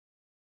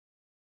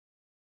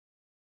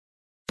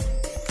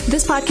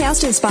This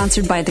podcast is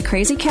sponsored by The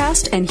Crazy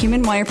Cast and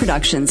Human Wire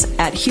Productions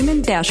at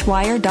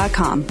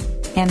human-wire.com.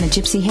 And The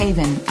Gypsy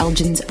Haven,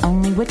 Elgin's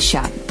only witch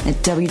shop at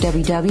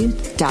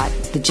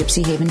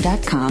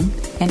www.thegypsyhaven.com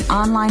and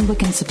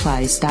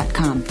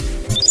onlinewiccansupplies.com.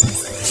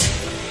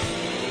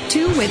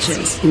 Two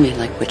witches. You mean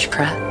like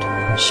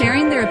witchcraft?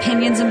 Sharing their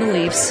opinions and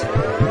beliefs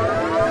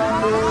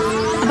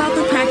about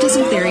the practice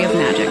and theory of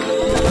magic.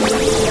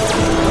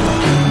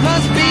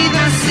 Must be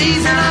the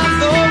season of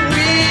the witch.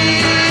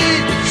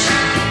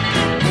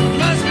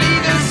 Must be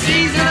the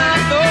season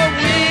of the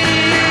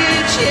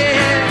witch,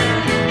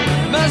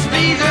 yeah. Must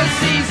be the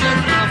season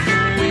of the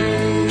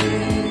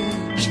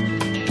witch.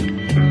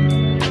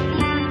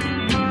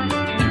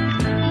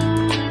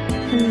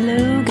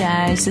 Hello,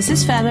 guys. This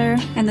is Feather.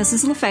 And this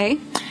is LaFaye.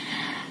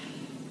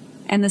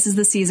 And this is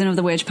the Season of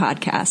the Witch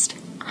podcast.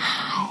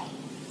 Hi.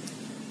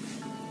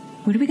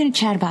 What are we going to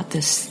chat about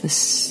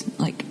this,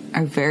 like,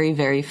 our very,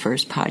 very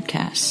first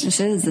podcast? This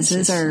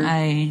is our...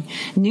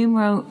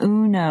 numero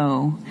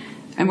uno.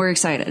 And we're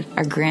excited.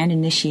 Our grand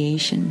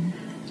initiation.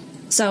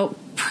 So,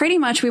 pretty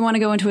much we want to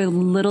go into a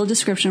little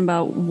description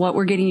about what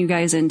we're getting you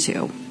guys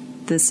into.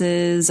 This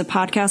is a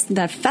podcast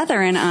that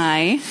Feather and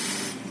I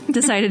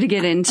decided to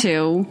get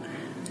into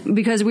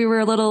because we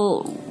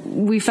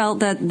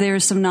felt that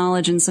there's some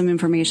knowledge and some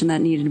information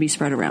that needed to be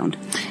spread around.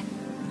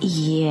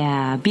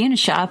 Yeah. Being a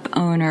shop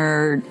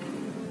owner,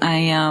 I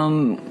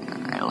am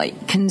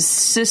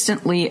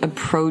consistently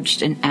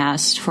approached and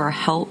asked for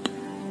help.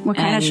 What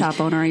kind of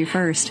shop owner are you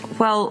first?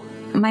 Well,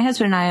 my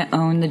husband and I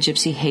own the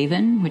Gypsy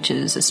Haven, which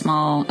is a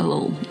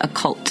little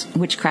occult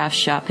witchcraft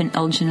shop in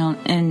Elgin,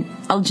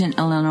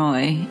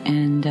 Illinois,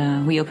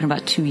 and we opened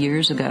about 2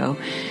 years ago.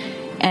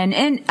 And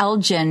in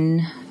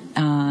Elgin,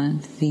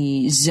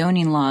 the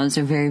zoning laws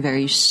are very,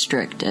 very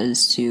strict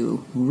as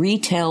to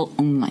retail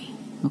only.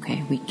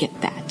 Okay, we get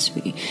that.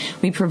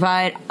 We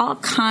provide all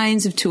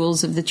kinds of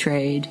tools of the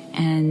trade,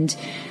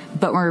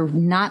 but we're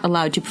not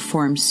allowed to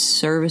perform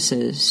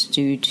services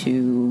due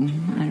to,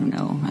 I don't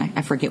know,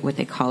 I forget what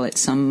they call it,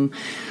 some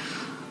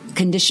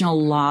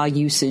conditional law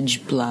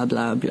usage, blah,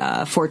 blah,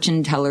 blah.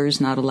 Fortune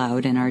tellers not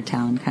allowed in our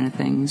town kind of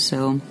thing.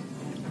 So,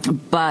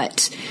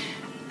 but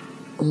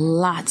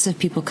lots of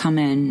people come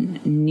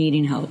in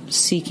needing help,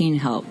 seeking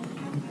help,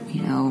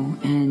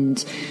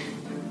 and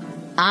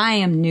I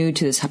am new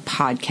to this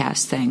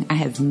podcast thing. I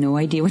have no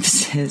idea what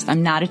this is.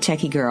 I'm not a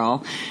techie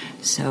girl.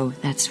 So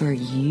that's where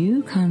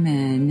you come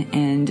in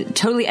and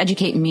totally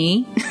educate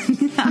me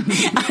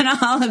on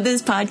all of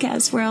this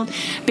podcast world.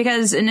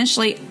 Because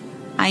initially,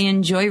 I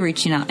enjoy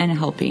reaching out and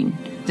helping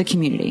the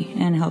community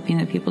and helping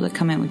the people that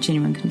come in with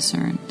genuine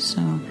concern.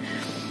 So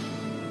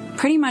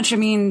pretty much,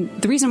 the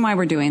reason why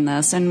we're doing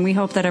this, and we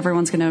hope that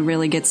everyone's going to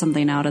really get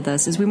something out of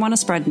this, is we want to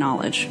spread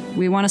knowledge.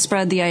 We want to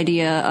spread the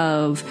idea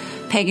of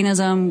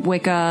paganism,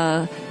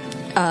 Wicca,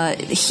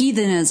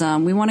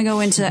 heathenism. We want to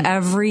go into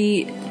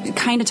every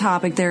kind of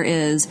topic there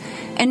is,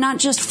 and not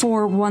just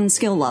for one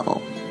skill level.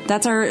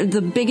 That's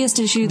the biggest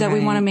issue that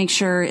we want to make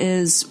sure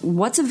is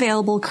what's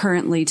available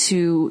currently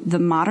to the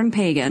modern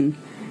pagan,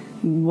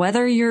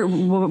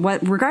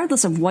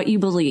 regardless of what you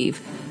believe.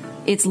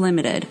 It's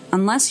limited.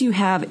 Unless you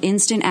have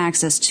instant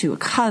access to a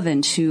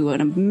coven, to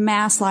a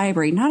mass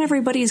library, not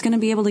everybody is going to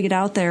be able to get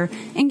out there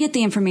and get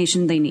the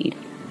information they need.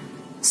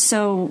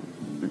 So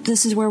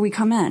this is where we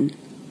come in.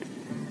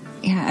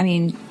 Yeah,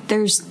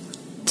 there's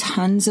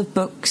tons of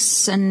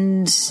books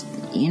and,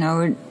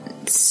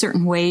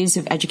 certain ways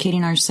of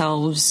educating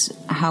ourselves.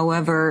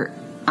 However,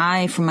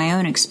 I, from my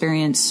own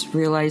experience,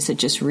 realized that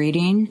just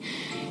reading,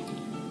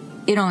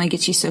 it only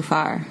gets you so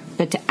far.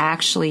 But to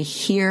actually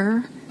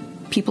hear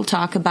people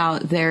talk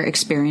about their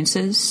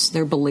experiences,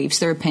 their beliefs,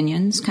 their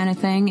opinions kind of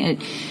thing, it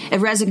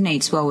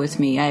resonates well with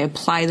me. I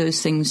apply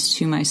those things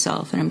to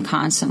myself, and I'm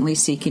constantly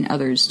seeking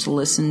others to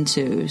listen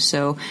to.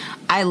 So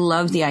I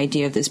love the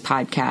idea of this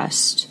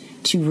podcast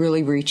to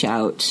really reach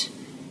out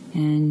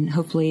and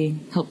hopefully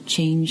help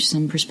change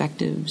some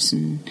perspectives.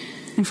 And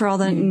for all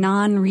the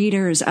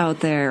non-readers out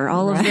there,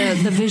 all of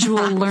the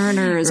visual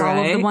learners, all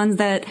of the ones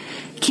that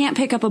can't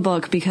pick up a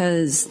book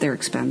because they're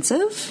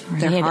expensive.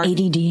 They have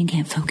ADD and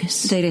can't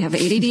focus. They have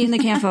ADD and they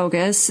can't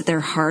focus. They're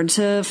hard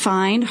to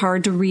find,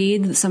 hard to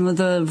read. Some of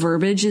the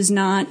verbiage is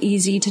not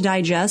easy to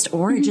digest,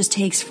 or it just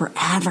takes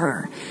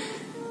forever.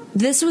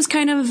 This was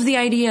kind of the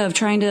idea of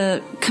trying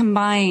to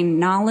combine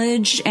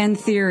knowledge and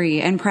theory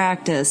and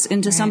practice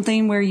into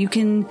something where you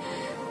can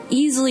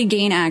easily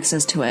gain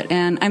access to it.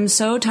 And I'm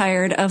so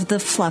tired of the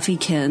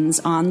fluffykins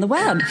on the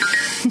web.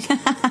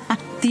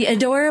 The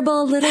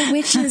adorable little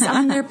witches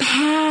on their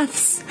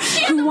paths.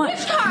 Who want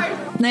witch card?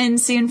 Then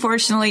see,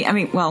 unfortunately,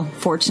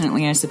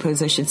 fortunately, I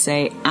suppose I should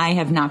say, I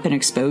have not been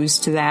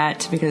exposed to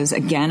that because,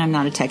 again, I'm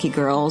not a techie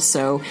girl.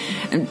 So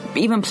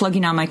even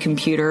plugging on my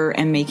computer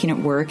and making it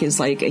work is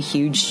like a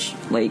huge,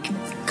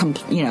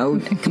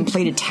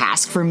 completed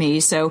task for me.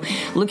 So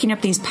looking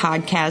up these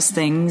podcast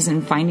things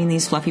and finding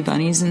these fluffy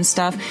bunnies and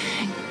stuff,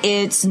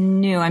 it's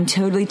new. I'm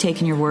totally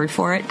taking your word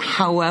for it.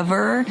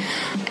 However,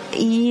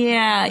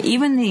 yeah,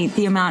 even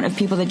the amount of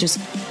people that just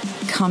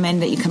come in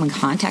that you come in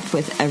contact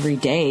with every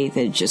day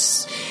that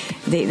just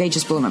they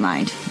just blow my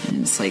mind.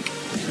 And it's like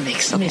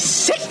Makes me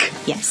sick.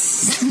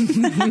 yes.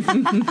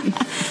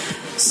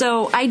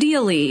 So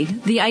ideally,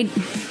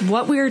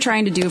 what we are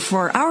trying to do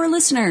for our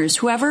listeners,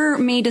 whoever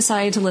may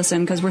decide to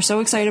listen, because we're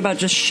so excited about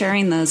just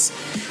sharing this,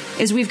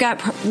 is we've got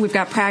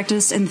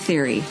practice and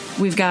theory.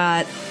 We've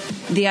got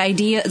the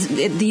idea.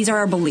 These are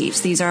our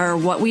beliefs. These are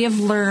what we have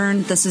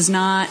learned. This is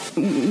not.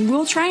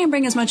 We'll try and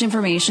bring as much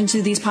information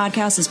to these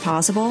podcasts as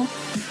possible,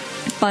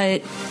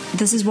 but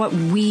this is what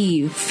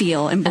we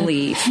feel and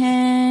believe.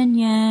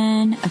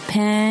 Opinion.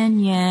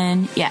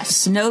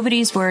 Yes,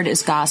 nobody's word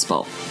is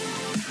gospel.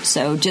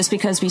 So just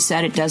because we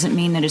said it doesn't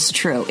mean that it's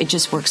true. It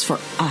just works for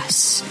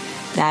us.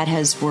 That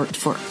has worked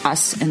for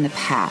us in the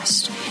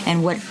past.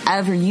 And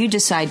whatever you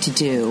decide to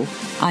do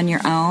on your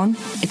own,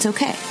 it's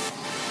okay.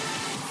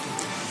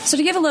 So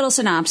to give a little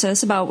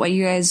synopsis about what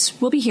you guys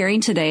will be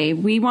hearing today,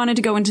 we wanted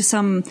to go into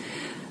some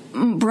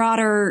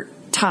broader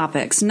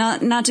topics,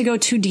 not to go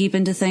too deep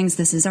into things.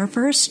 This is our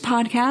first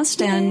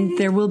podcast, and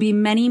there will be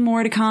many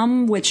more to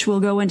come, which will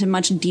go into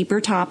much deeper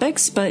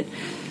topics, but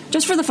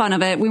just for the fun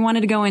of it, we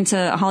wanted to go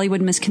into Hollywood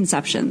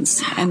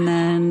misconceptions and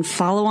then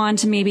follow on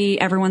to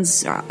maybe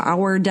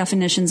our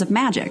definitions of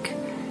magic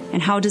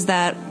and how does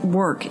that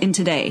work in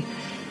today.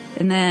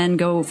 And then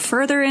go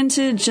further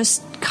into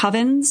just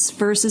covens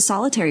versus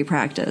solitary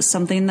practice,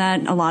 something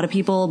that a lot of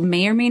people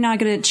may or may not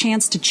get a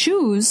chance to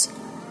choose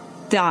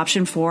the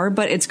option for,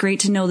 but it's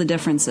great to know the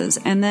differences.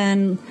 And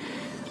then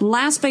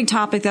last big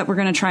topic that we're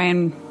going to try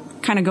and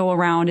kind of go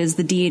around is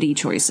the deity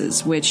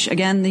choices, which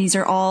again, these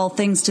are all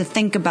things to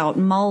think about,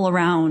 mull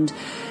around.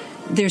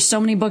 There's so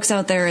many books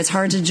out there, it's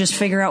hard to just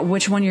figure out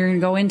which one you're going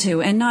to go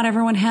into. And not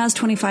everyone has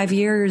 25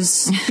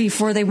 years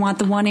before they want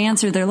the one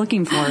answer they're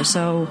looking for.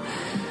 So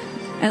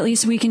at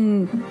least we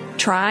can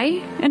try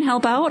and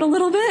help out a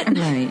little bit.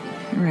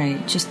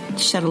 Right. Just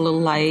shed a little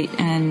light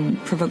and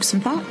provoke some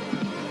thought.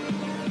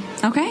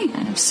 Okay.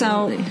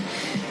 Absolutely.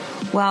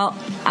 Well,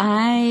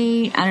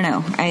 I don't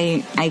know.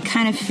 I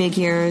kind of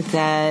figure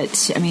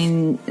that, I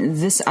mean,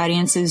 this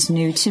audience is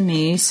new to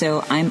me,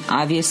 so I'm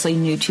obviously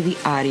new to the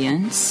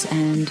audience.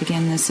 And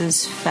again, this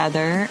is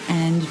Feather,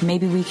 and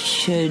maybe we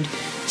should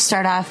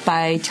start off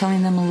by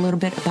telling them a little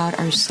bit about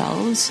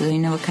ourselves so they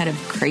know what kind of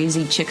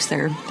crazy chicks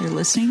they're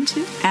listening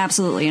to.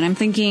 Absolutely. And I'm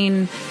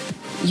thinking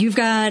you've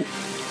got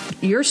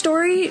your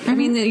story. I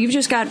mean, you've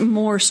just got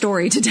more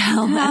story to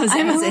tell.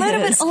 I'm a little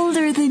bit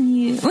older than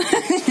you.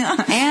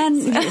 And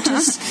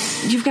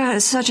you've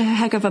got such a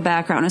heck of a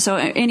background. And so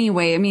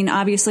anyway, I mean,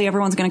 obviously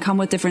everyone's going to come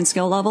with different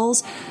skill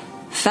levels.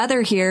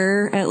 Feather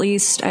here, at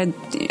least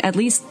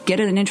get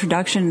an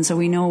introduction so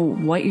we know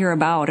what you're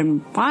about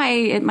and why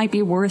it might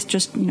be worth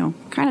just,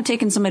 kind of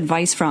taking some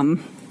advice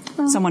from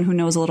someone who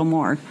knows a little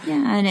more.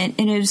 Yeah, and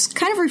it was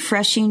kind of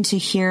refreshing to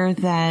hear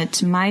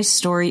that my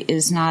story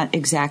is not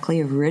exactly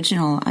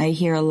original. I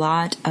hear a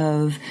lot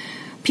of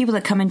people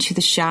that come into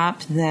the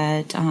shop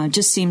that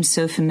just seem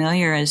so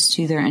familiar as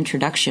to their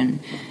introduction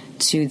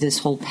to this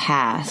whole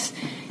path.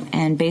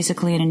 And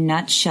basically, in a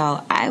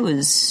nutshell, I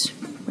was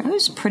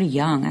pretty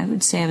young. I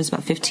would say I was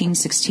about 15,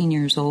 16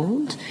 years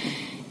old.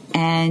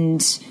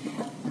 And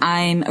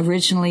I'm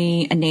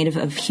originally a native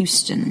of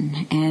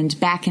Houston, and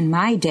back in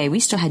my day, we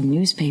still had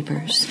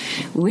newspapers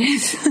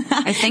with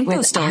I think with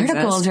those still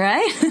articles, exist.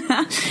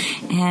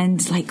 right?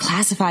 And like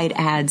classified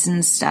ads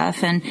and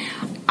stuff. And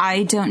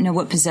I don't know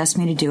what possessed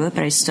me to do it,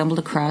 but I stumbled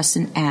across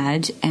an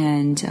ad,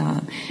 and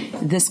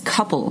this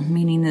couple,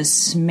 meaning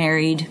this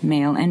married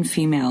male and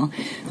female,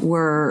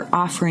 were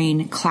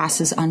offering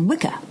classes on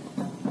Wicca.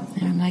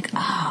 And I'm like,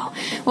 oh.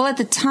 Well, at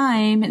the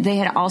time, they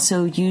had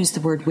also used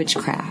the word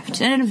witchcraft.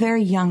 And at a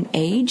very young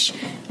age,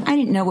 I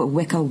didn't know what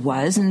Wicca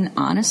was. And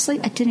honestly,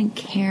 I didn't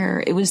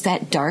care. It was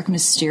that dark,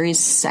 mysterious,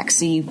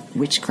 sexy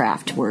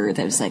witchcraft word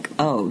that was like,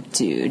 oh,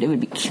 dude, it would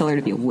be killer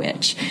to be a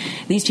witch.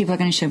 These people are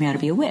going to show me how to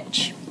be a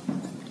witch.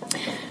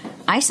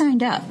 I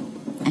signed up.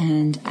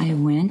 And I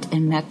went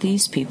and met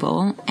these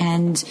people,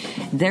 and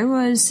it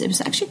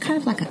was actually kind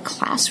of like a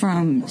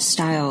classroom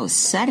style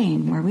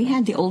setting where we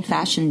had the old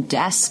fashioned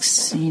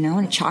desks, and a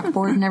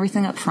chalkboard and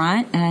everything up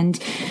front, and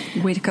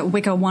Wicca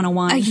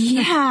 101.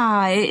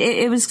 Yeah,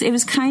 it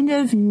was kind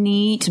of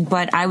neat,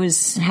 but I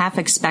was half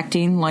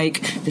expecting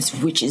like this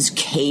witch's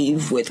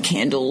cave with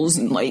candles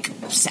and like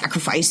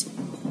sacrifice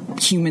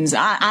humans.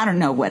 I don't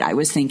know what I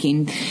was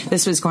thinking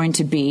this was going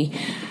to be.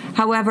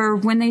 However,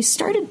 when they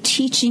started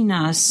teaching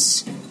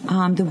us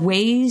the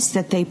ways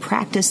that they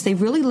practice, they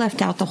really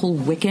left out the whole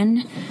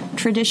Wiccan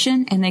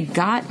tradition, and they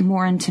got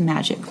more into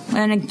magic.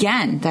 And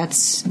again,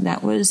 that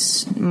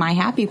was my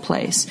happy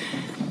place.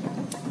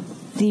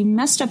 The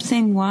messed up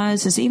thing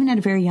is even at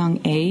a very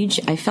young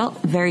age, I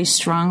felt very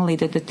strongly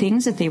that the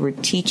things that they were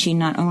teaching,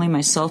 not only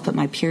myself but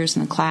my peers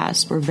in the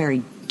class, were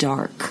very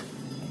dark.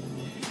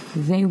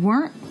 They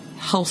weren't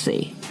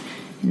healthy.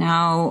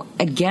 Now,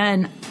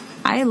 again,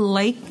 I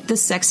like the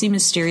sexy,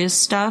 mysterious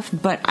stuff,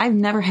 but I've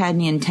never had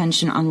any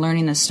intention on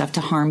learning this stuff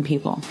to harm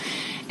people.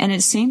 And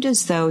it seemed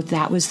as though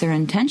that was their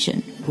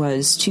intention,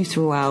 was to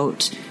throw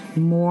out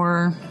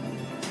more,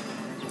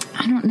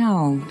 I don't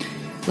know.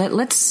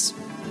 Let's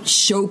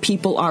show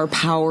people our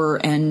power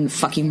and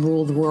fucking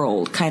rule the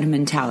world kind of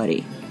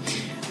mentality.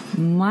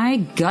 My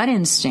gut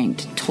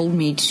instinct told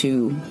me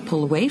to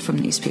pull away from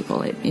these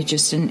people. It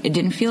just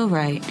didn't feel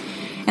right.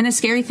 And the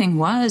scary thing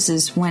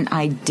is when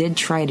I did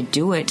try to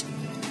do it,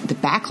 the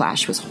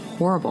backlash was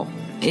horrible.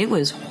 It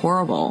was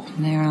horrible.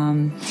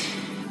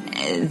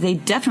 They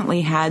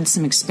definitely had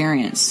some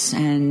experience,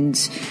 and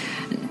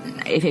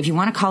if you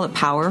want to call it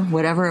power,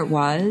 whatever it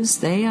was,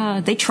 they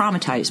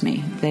traumatized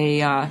me. They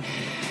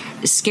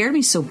scared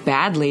me so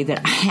badly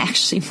that I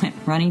actually went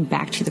running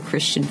back to the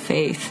Christian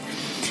faith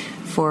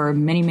for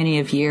many, many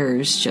of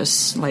years,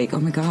 just like, oh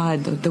my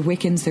God, the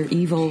Wiccans, they're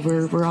evil.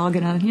 We're all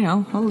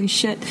gonna, holy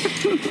shit.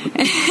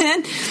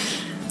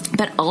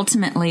 But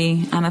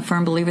ultimately, I'm a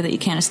firm believer that you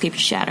can't escape your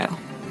shadow.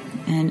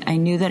 And I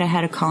knew that I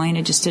had a calling.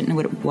 I just didn't know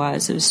what it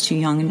was. I was too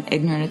young and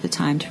ignorant at the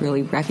time to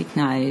really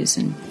recognize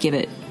and give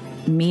it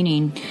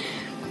meaning.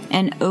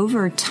 And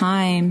over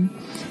time,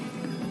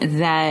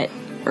 that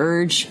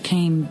urge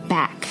came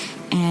back.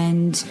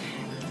 And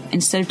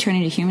instead of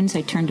turning to humans,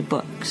 I turned to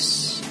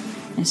books.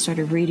 I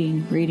started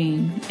reading,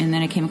 and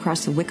then I came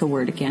across the Wicca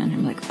word again.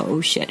 I'm like,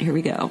 oh shit, here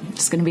we go.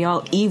 It's going to be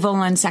all evil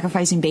and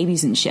sacrificing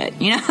babies and shit,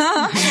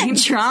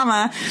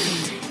 trauma.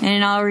 And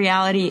in all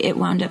reality, it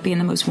wound up being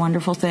the most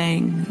wonderful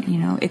thing.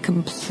 It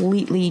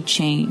completely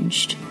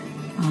changed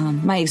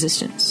my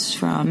existence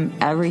from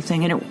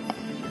everything.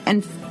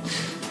 And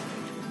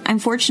I'm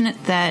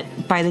fortunate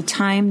that by the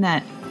time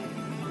that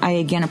I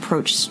again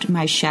approached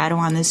my shadow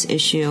on this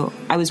issue,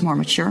 I was more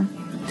mature.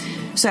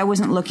 So I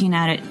wasn't looking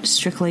at it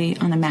strictly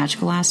on the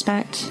magical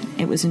aspect.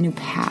 It was a new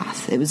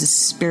path. It was a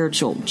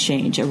spiritual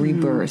change, a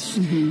rebirth,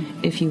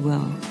 if you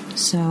will.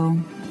 So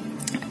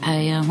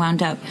I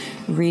wound up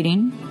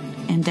reading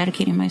and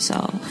dedicating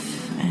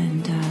myself.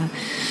 And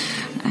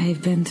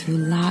I've been through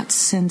lots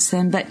since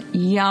then. But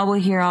y'all will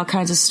hear all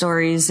kinds of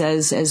stories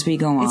as we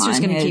go on. It's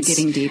just going to keep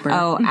getting deeper.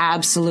 Oh,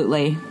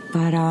 absolutely.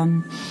 But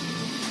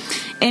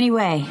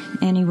anyway,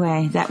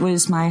 that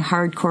was my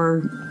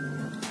hardcore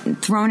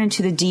thrown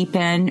into the deep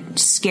end,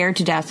 scared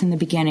to death in the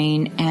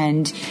beginning,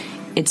 and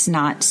it's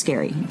not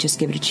scary. Just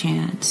give it a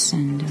chance.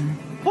 And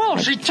well,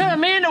 she turned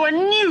me into a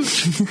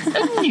newt.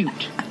 A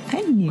newt.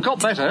 A newt.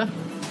 Got better.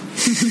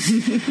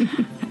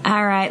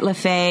 All right,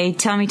 LaFaye,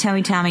 tell me.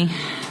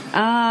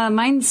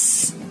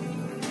 Mine's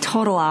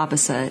total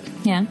opposite.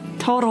 Yeah.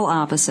 Total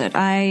opposite.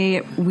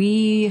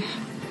 We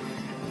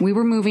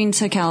were moving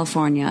to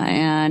California,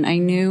 and I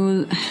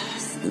knew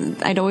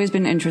I'd always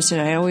been interested.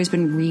 I'd always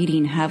been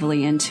reading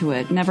heavily into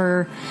it.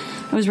 I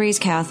was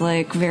raised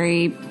Catholic,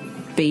 very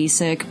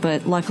basic,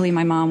 but luckily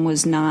my mom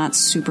was not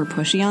super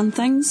pushy on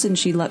things, and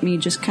she let me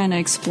just kind of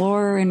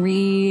explore and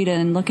read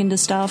and look into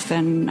stuff,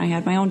 and I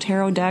had my own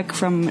tarot deck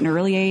from an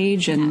early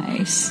age, and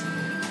nice.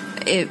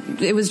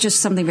 It was just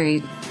something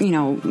very,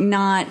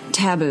 not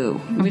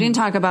taboo. We didn't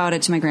talk about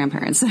it to my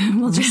grandparents.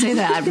 We'll just say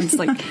that. It's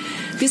like,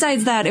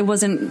 besides that, I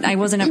wasn't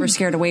ever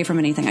scared away from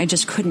anything. I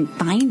just couldn't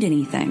find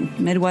anything.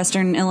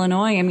 Midwestern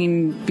Illinois,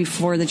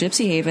 before the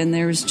Gypsy Haven,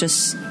 there was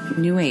just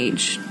New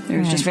Age. There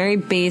was just very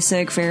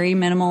basic, very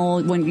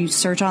minimal. When you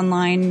search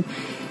online,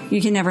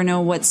 you can never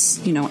know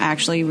what's,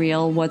 actually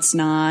real, what's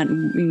not,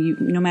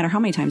 no matter how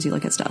many times you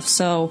look at stuff.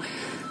 So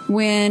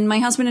when my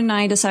husband and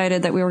I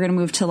decided that we were going to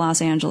move to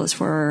Los Angeles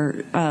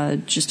for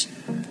just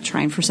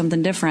trying for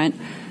something different,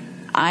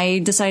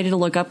 I decided to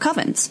look up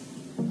covens,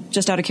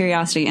 just out of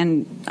curiosity.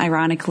 And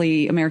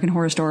ironically, American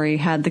Horror Story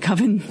had the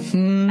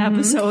coven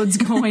episodes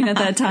going at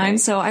that time.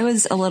 So I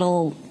was a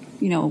little,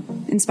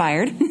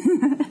 inspired.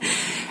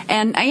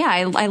 And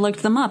I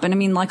looked them up.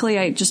 And luckily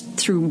I just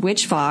through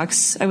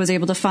Witchfox, I was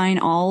able to find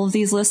all of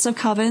these lists of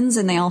covens,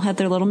 and they all had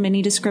their little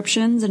mini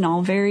descriptions and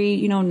all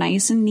very,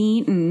 nice and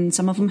neat. And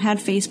some of them had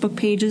Facebook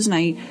pages, and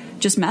I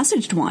just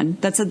messaged one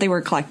that said they were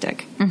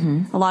eclectic.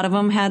 A lot of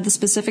them had the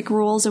specific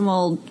rules, and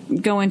we'll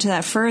go into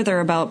that further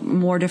about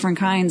more different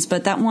kinds.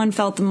 But that one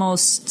felt the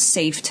most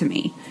safe to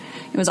me.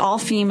 It was all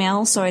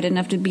female, so I didn't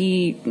have to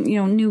be,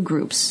 new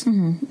groups.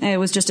 It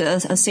was just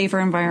a safer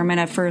environment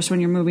at first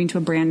when you're moving to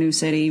a brand new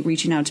city,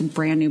 reaching out to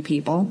brand new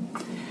people.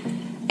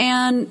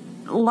 And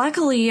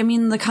luckily,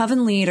 the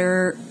coven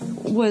leader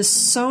was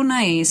so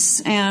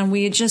nice, and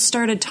we had just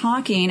started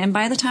talking. And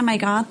by the time I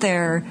got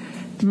there,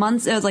 it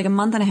was like a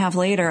month and a half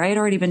later, I had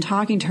already been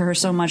talking to her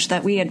so much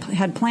that we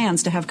had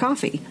plans to have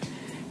coffee.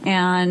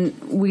 And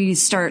we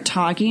start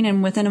talking,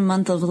 and within a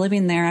month of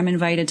living there, I'm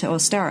invited to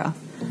Ostara.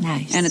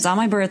 Nice. And it's on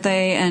my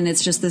birthday, and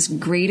it's just this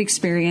great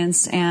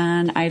experience,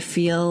 and I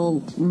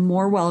feel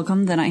more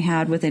welcome than I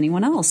had with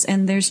anyone else.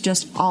 And there's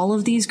just all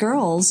of these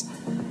girls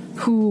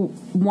who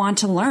want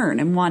to learn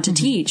and want to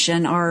teach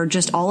and are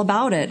just all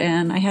about it.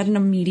 And I had an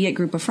immediate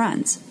group of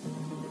friends.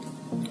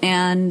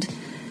 And,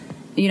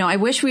 I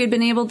wish we had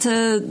been able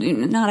to,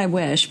 not I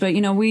wish, but,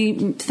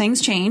 things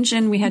changed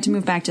and we had to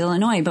move back to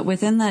Illinois. But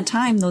within that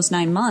time, those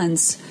 9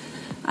 months,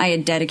 I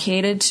had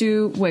dedicated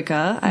to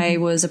Wicca. I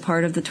was a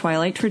part of the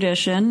Twilight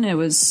tradition. It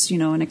was,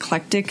 an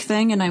eclectic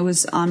thing, and I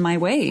was on my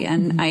way.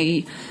 And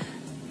I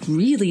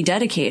really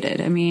dedicated.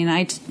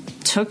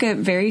 took it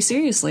very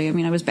seriously. I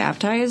mean, I was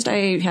baptized.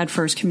 I had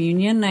First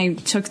Communion. I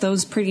took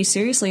those pretty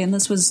seriously, and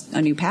this was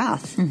a new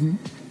path. Mm-hmm.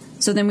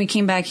 So then we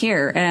came back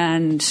here,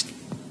 and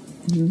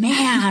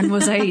man,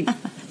 was I...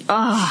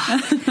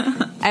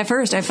 At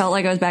first, I felt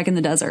like I was back in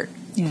the desert.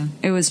 Yeah.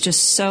 It was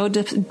just so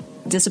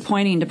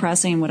disappointing,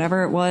 depressing,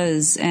 whatever it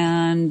was.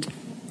 And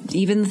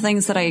even the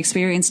things that I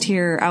experienced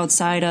here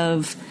outside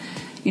of,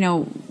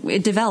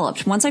 it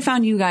developed. Once I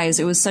found you guys,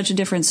 it was such a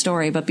different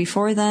story. But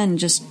before then,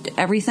 just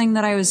everything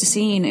that I was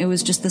seeing, it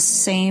was just the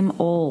same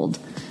old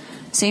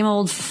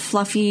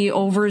fluffy,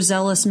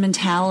 overzealous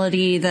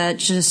mentality that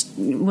just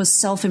was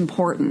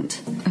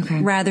self-important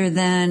rather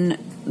than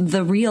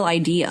the real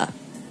idea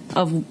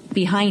of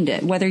behind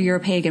it. Whether you're a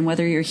pagan,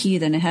 whether you're a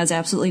heathen, it has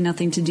absolutely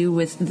nothing to do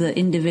with the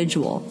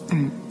individual.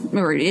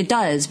 Or it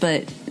does,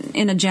 but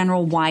in a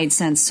general, wide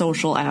sense,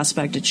 social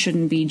aspect, it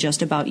shouldn't be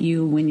just about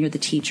you when you're the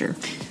teacher.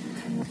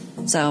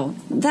 So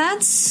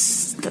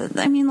that's,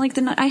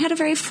 I had a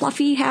very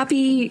fluffy,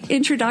 happy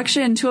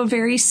introduction to a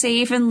very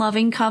safe and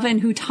loving coven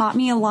who taught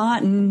me a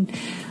lot, and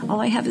all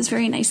I have is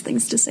very nice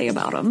things to say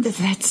about them.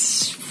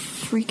 That's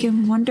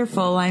freaking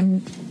wonderful.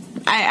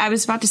 I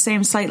was about to say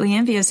I'm slightly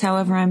envious.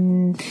 However,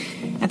 I'm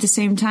at the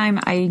same time,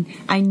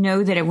 I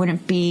know that it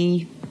wouldn't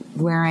be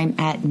where I'm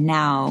at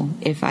now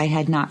if I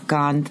had not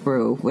gone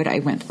through what I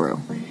went through.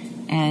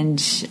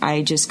 And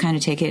I just kind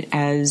of take it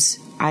as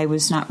I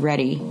was not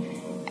ready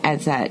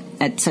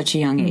at such a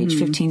young age,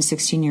 15,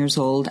 16 years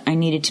old. I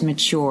needed to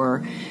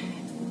mature,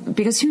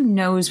 because who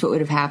knows what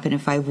would have happened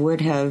if I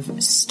would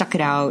have stuck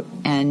it out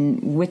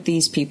and with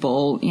these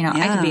people,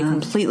 I could be a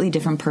completely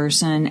different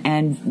person,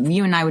 and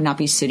you and I would not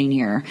be sitting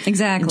here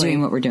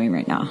doing what we're doing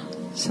right now.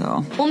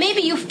 So, well,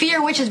 maybe you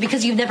fear witches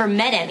because you've never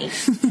met any.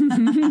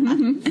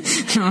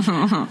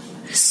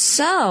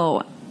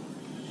 So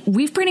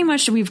we've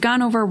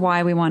gone over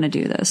why we want to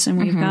do this, and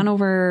we've gone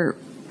over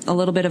a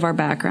little bit of our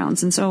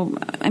backgrounds. And so,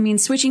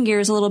 switching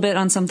gears a little bit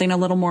on something a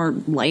little more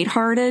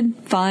lighthearted,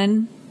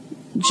 fun,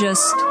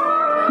 just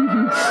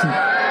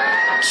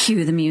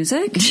cue the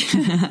music.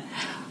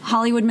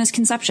 Hollywood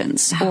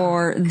misconceptions,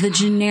 or the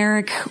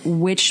generic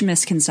witch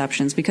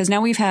misconceptions, because now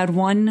we've had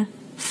one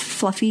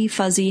fluffy,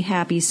 fuzzy,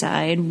 happy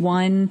side,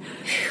 one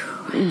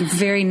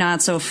very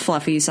not so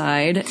fluffy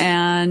side,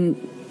 and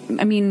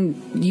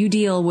you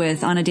deal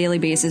with on a daily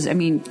basis,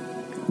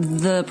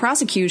 the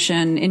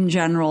prosecution in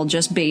general,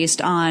 just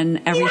based on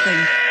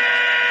everything.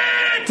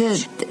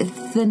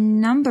 The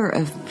number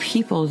of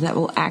people that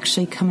will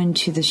actually come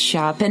into the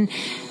shop, and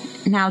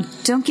now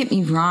don't get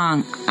me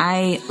wrong,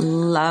 I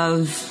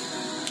love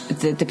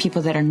the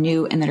people that are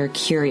new and that are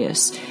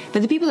curious,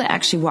 but the people that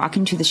actually walk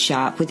into the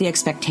shop with the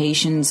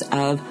expectations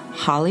of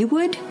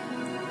Hollywood,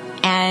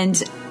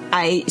 and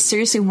I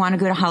seriously want to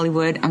go to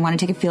Hollywood. I want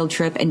to take a field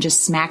trip and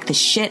just smack the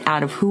shit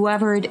out of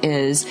whoever it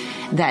is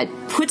that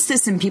puts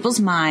this in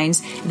people's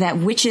minds that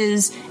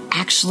witches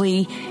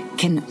actually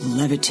can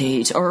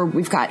levitate, or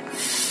we've got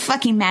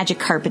fucking magic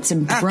carpets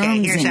and brooms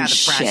and shit. Okay, here's how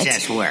the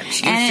process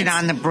works. You sit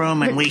on the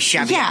broom and we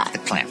shove you off the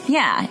cliff.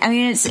 Yeah,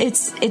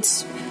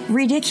 it's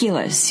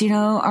ridiculous,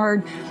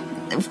 or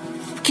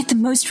get the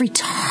most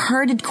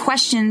retarded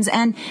questions,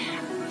 and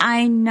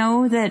I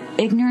know that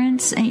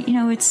ignorance,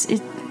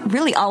 it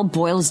really all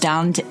boils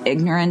down to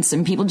ignorance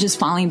and people just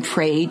falling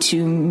prey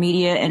to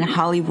media and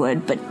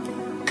Hollywood. But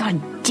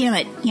god damn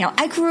it,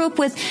 I grew up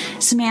with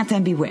Samantha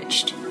and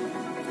Bewitched.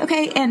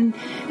 Okay, and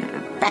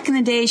back in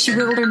the day, she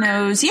wiggled her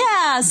nose.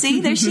 Yeah, see,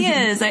 there she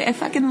is. I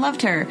fucking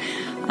loved her.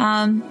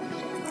 And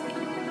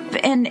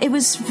it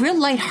was real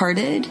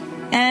lighthearted.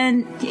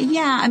 And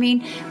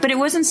but it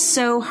wasn't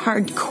so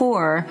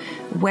hardcore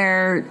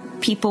where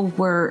people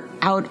were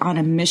out on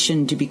a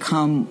mission to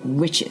become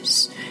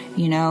witches,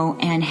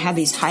 and have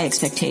these high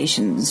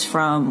expectations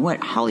from what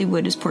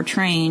Hollywood is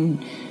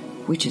portraying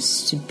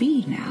witches to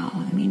be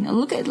now.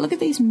 Look at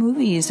these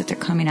movies that they're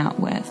coming out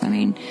with.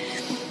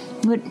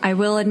 But I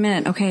will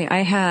admit,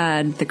 I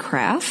had The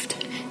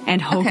Craft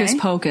and Hocus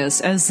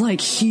Pocus as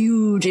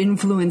huge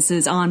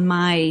influences on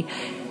my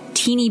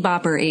teeny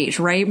bopper age,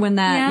 right? When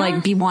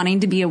that be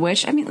wanting to be a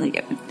witch.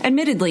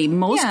 Admittedly,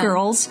 most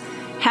girls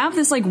have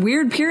this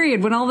weird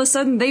period when all of a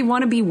sudden they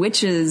want to be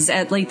witches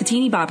at the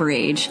teeny bopper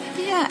age.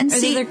 Yeah, and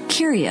see, they're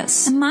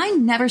curious.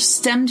 Mine never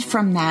stemmed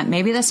from that.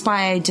 Maybe that's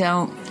why I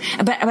don't.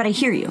 But I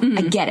hear you.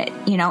 I get it.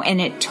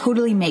 And it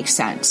totally makes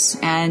sense.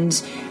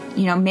 And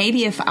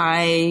maybe if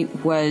I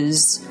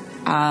was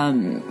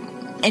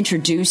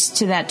introduced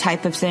to that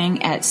type of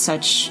thing at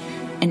such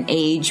an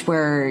age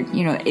where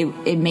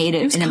it made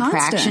an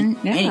impression,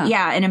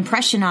 an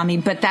impression on me.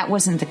 But that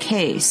wasn't the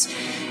case.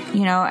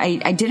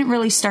 I didn't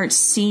really start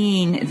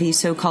seeing these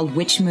so-called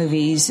witch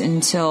movies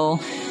until,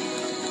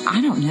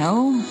 I don't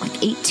know,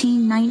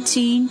 18,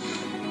 19.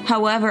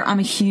 However, I'm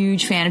a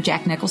huge fan of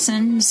Jack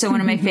Nicholson. So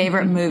one of my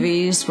favorite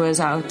movies was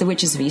The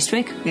Witches of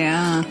Eastwick.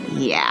 Yeah.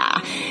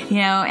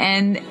 Yeah.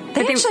 And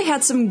they actually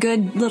had some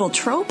good little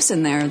tropes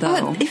in there, though.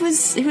 Well, it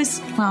was,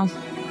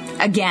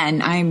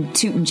 again, I'm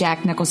tooting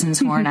Jack Nicholson's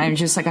horn. I'm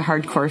just a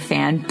hardcore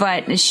fan.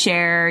 But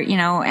Cher,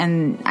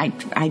 and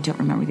I don't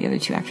remember the other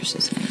two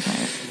actresses' names.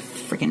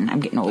 I'm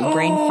getting old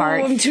brain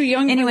fart. I'm too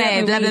young for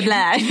Anyway, that blah, movie.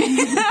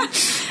 blah, blah.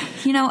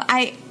 You know,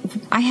 I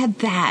had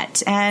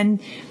that. And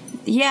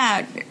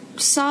yeah,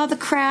 saw The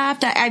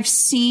Craft. I've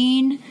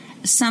seen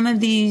some of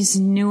these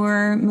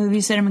newer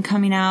movies that have been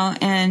coming out,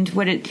 and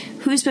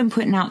who's been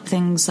putting out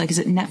things like, is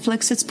it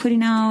Netflix that's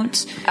putting out?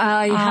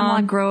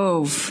 Hemlock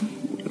Grove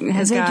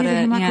has They got do the it.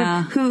 Hemlock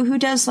Yeah. Grove. Who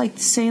does like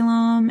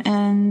Salem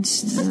and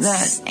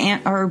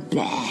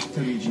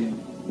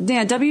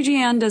Yeah,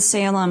 WGN does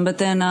Salem, but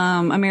then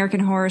American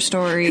Horror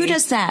Story. Who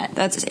does that?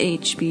 That's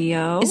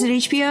HBO. Is it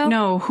HBO?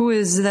 No, who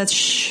is that's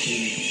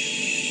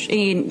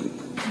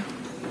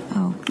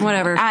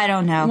whatever. I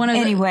don't know. One of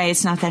the- Anyway,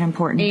 it's not that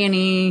important.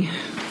 A&E.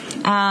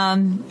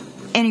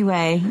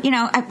 Anyway, you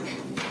know,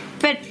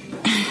 but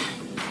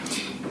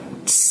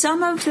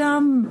some of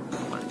them,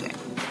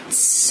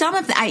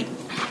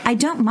 I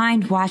don't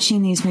mind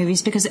watching these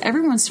movies because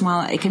every once in a while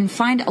I can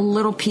find a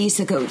little piece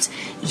that goes,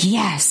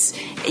 yes,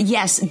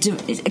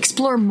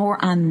 explore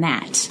more on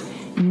that.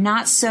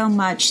 Not so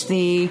much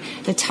the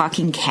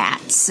talking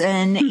cats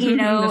and, you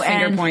know, The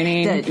finger and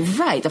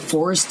pointing. the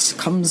forest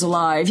comes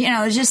alive. You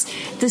know, it's just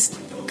this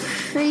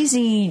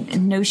crazy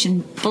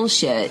notion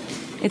bullshit.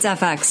 It's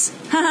FX.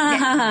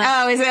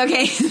 Oh, is it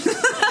okay?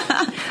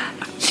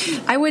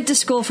 I went to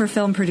school for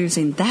film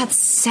producing. That's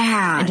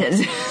sad.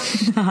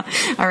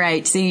 All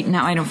right. See,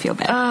 now I don't feel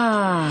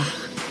bad.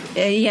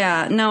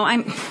 Yeah, no,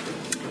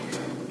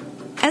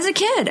 as a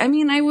kid, I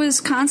mean, I was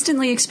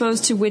constantly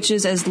exposed to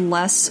witches as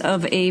less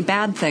of a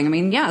bad thing. I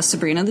mean, yeah,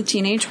 Sabrina the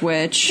Teenage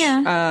Witch,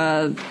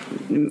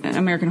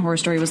 American Horror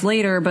Story was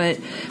later, but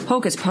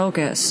Hocus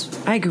Pocus,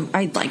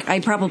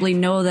 I probably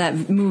know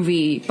that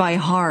movie by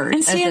heart.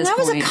 And see, at and this that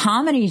was a point.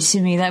 comedy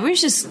to me. That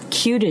was just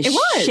cute as It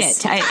was.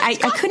 shit. I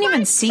couldn't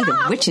even see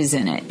the witches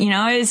in it. You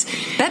know, it was.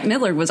 Bette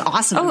Midler was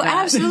awesome. Oh, in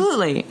that.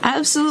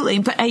 absolutely.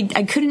 But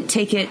I couldn't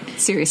take it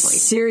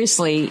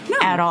Seriously.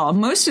 at all.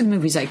 Most of the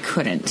movies I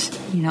couldn't.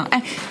 You know,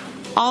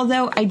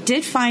 although I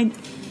did find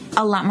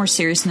a lot more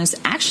seriousness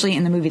actually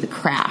in the movie The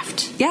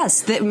Craft.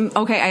 Yes.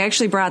 Okay, I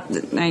actually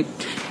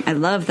I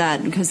love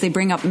that because they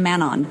bring up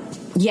Manon.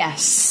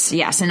 Yes,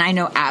 and I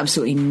know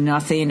absolutely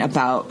nothing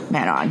about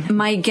Manon.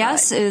 My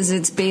guess is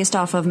it's based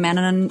off of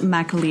Manon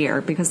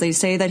MacLear because they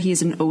say that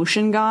he's an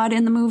ocean god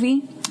in the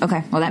movie.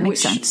 Okay, well that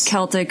makes Which- sense.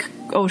 Celtic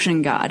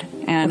ocean god,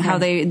 and how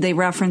they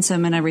reference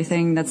him and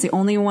everything. That's the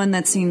only one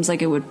that seems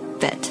like it would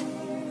fit.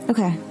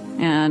 Okay.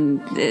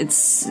 And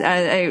it's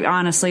I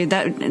honestly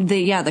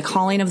the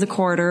calling of the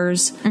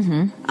quarters,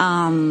 even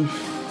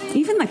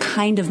the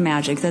kind of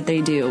magic that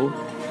they do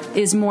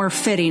is more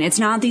fitting. It's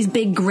not these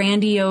big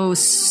grandiose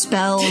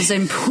spells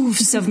and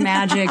poofs of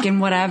magic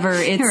and whatever.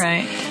 It's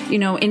Right. you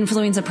know,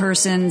 influence a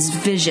person's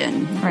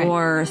vision Right.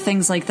 or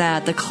things like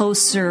that. The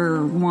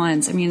closer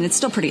ones, I mean, it's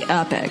still pretty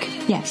epic.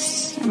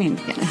 Yes. I mean,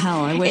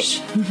 hell, I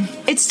wish.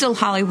 It's still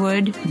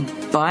Hollywood,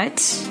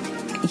 but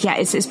yeah,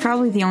 it's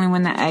probably the only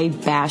one that I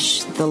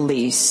bash the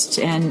least.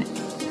 And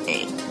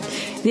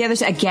the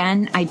others,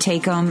 again, I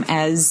take them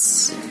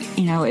as,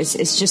 you know,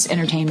 it's just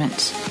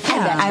entertainment.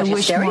 I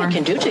wish more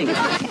can do to you.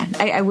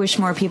 I wish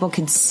more people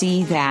could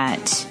see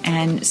that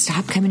and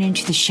stop coming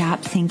into the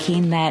shop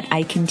thinking that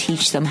I can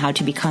teach them how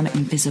to become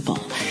invisible,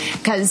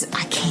 because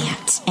I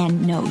can't.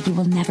 And no, you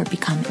will never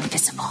become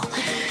invisible.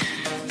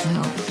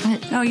 No,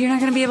 but Oh, you're not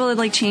going to be able to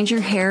like change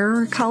your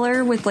hair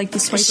color with like the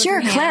swipe sure,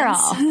 of your hands?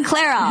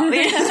 Clairol,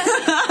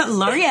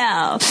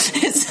 L'Oreal.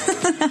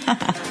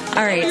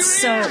 All right,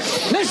 so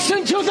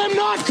Listen to them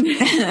not!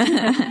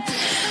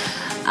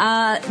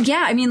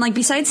 yeah, I mean, like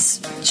besides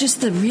just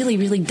the really,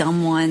 really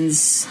dumb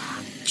ones,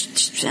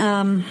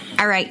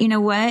 All right, you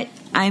know what?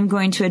 I'm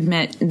going to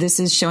admit this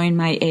is showing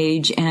my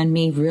age and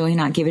me really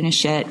not giving a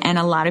shit. And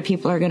a lot of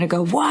people are going to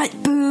go,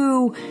 what?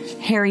 Boo!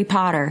 Harry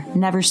Potter.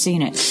 Never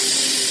seen it.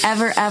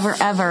 Ever, ever,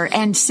 ever.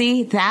 And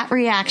see that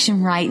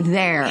reaction right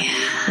there.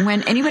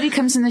 When anybody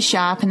comes in the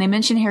shop and they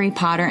mention Harry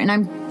Potter, and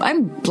I'm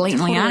blatantly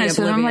Totally honest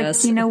with them, I'm like,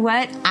 oblivious. you know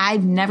what?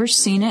 I've never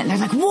seen it. And they're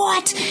like,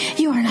 what?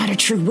 You are not a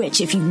true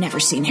witch if you've never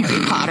seen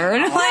Harry Potter.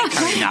 And I'm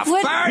like,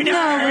 what?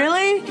 No,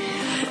 really?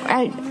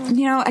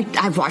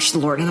 I've watched The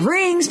Lord of the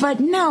Rings, but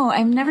no,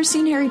 I've never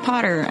seen Harry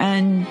Potter.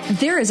 And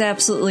there is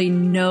absolutely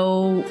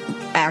no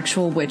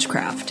actual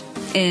witchcraft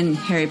in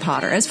Harry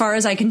Potter, as far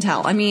as I can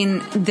tell. I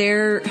mean,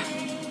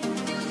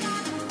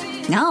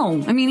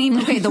 no. I mean,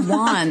 even, okay, the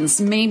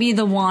wands, maybe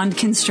the wand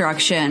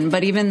construction,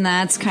 but even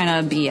that's kind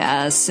of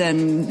BS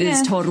and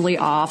is totally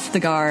off the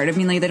guard. I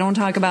mean, like, they don't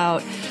talk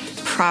about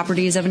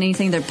properties of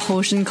anything. Their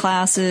potion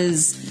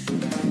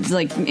classes,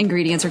 like,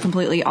 ingredients are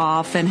completely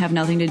off and have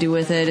nothing to do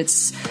with it.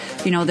 It's,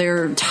 you know,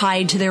 they're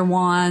tied to their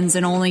wands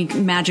and only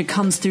magic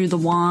comes through the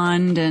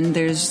wand, and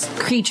there's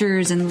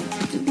creatures and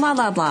blah,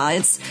 blah, blah.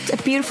 It's a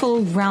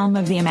beautiful realm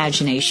of the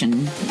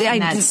imagination.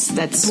 And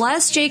that's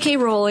bless J.K.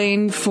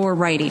 Rowling for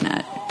writing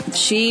it.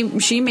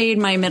 She made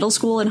my middle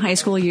school and high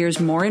school years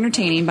more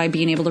entertaining by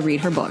being able to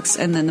read her books,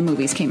 and then the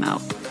movies came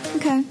out.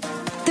 okay.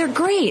 They're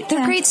great.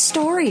 They're great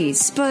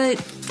stories, but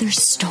They're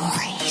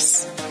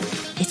stories.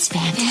 It's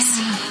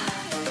fantasy.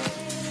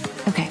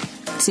 Okay.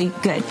 See,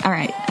 good. All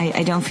right.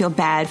 I don't feel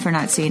bad for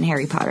not seeing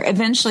Harry Potter.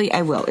 Eventually,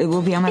 I will. It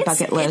will be on my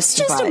bucket list.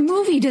 It's just a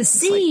movie to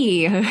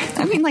see.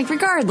 I mean, like,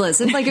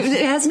 regardless. It's like, it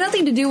has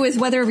nothing to do with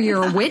whether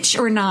you're a witch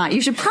or not. You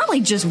should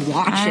probably just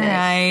watch it. All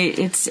right.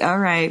 It's all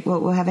right.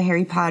 We'll have a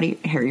Harry Potter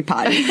movie. Harry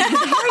Potter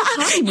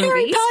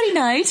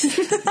night.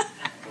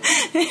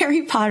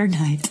 Harry Potter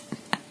night.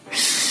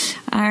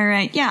 All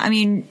right. Yeah. I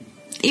mean,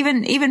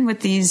 even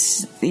with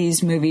these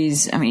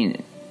movies, I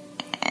mean,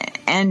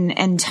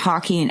 and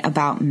talking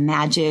about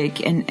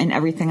magic and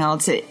everything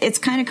else, it's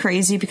kind of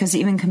crazy because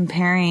even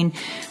comparing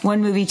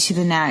one movie to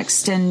the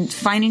next and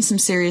finding some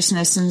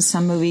seriousness in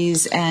some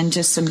movies and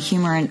just some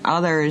humor in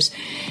others,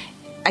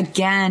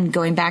 again,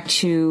 going back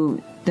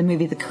to the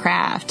movie The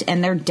Craft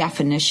and their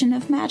definition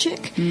of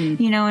magic,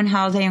 you know, and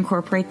how they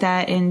incorporate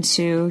that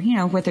into, you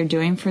know, what they're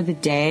doing for the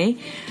day.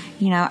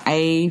 You know,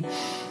 I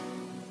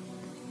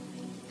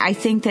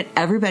think that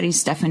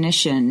everybody's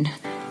definition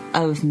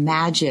of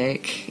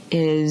magic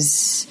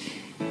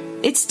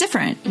it's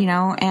different, you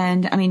know,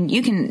 and I mean,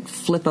 you can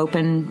flip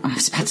open, I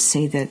was about to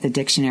say the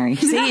dictionary.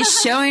 See,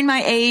 showing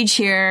my age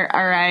here.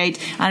 All right.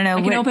 I don't know.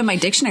 I can open my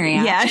dictionary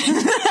app. Yeah.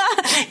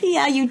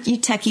 Yeah, you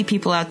techie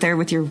people out there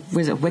with your,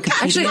 was it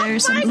Wikipedia or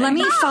something? Let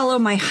me follow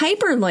my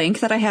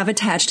hyperlink that I have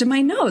attached to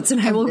my notes and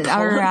I will pull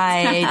All it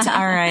right. up.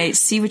 All right.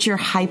 See what your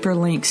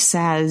hyperlink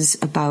says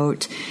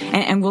about,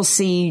 and we'll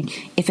see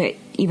if it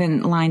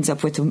even lines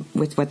up with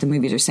what the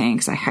movies are saying,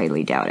 because I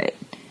highly doubt it.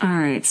 All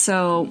right.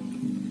 So,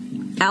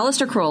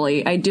 Aleister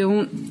Crowley, I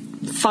don't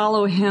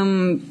follow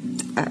him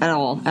at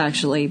all,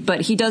 actually,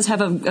 but he does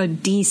have a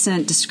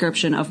decent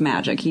description of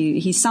magic.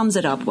 He sums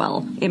it up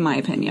well, in my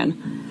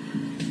opinion.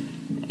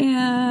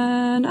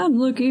 And I'm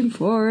looking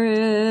for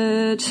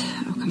it.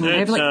 Oh, come on.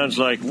 That sounds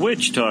like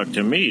witch talk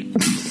to me.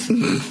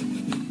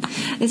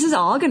 This is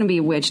all going to be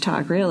witch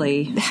talk,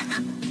 really.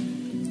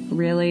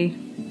 Really?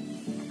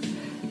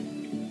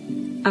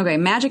 Okay,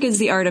 magic is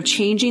the art of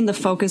changing the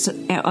focus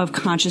of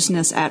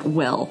consciousness at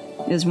will,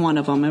 is one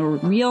of them.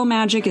 Real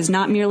magic is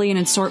not merely an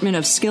assortment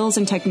of skills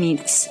and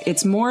techniques.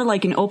 It's more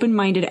like an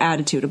open-minded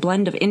attitude, a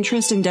blend of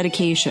interest and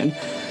dedication,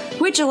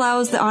 which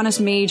allows the honest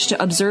mage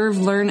to observe,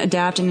 learn,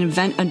 adapt, and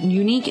invent a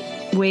unique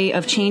way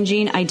of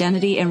changing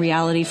identity and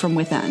reality from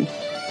within.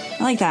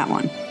 I like that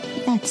one.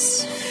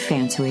 That's a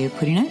fancy way of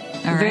putting it.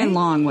 All Very right.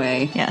 long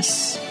way.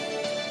 Yes.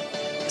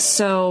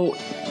 So,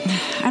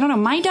 I don't know.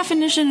 My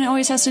definition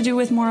always has to do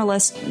with more or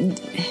less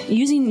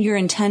using your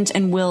intent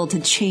and will to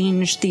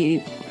change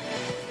the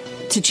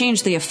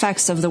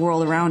effects of the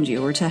world around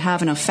you, or to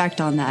have an effect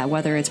on that,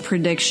 whether it's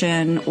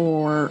prediction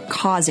or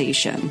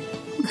causation.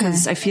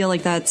 Because I feel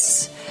like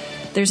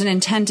there's an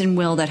intent and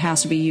will that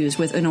has to be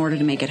used in order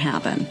to make it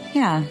happen.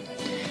 Yeah.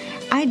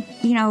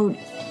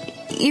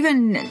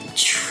 Even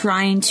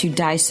trying to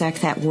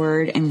dissect that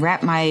word and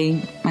wrap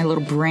my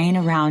little brain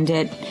around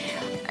it,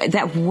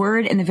 that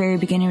word in the very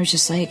beginning was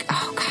just like,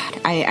 oh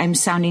God, I'm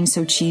sounding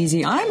so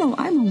cheesy. I'm a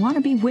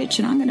wannabe witch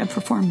and I'm going to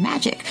perform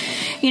magic.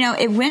 You know,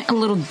 it went a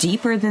little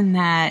deeper than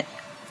that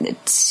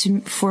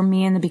for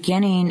me in the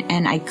beginning,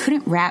 and I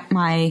couldn't wrap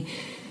my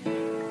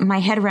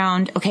head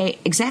around, okay,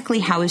 exactly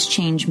how is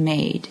change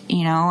made,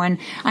 you know? And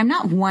I'm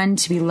not one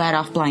to be led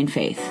off blind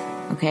faith,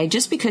 okay?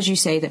 Just because you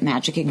say that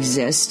magic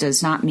exists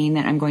does not mean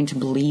that I'm going to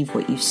believe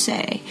what you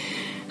say.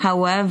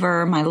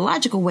 However, my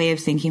logical way of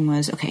thinking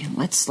was, okay,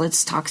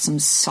 let's talk some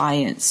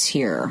science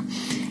here,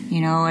 you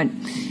know,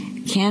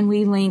 and can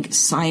we link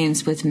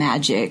science with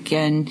magic?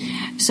 And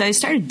so I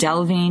started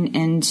delving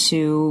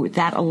into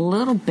that a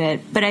little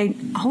bit, but I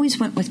always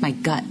went with my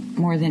gut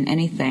more than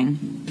anything.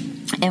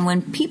 And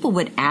when people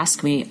would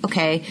ask me,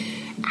 okay,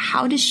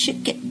 how does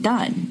shit get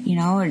done? You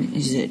know,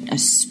 is it a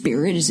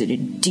spirit? Is it a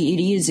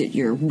deity? Is it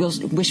your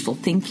wishful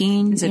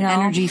thinking? Is it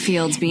energy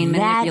fields being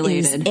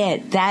manipulated? That is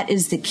it. That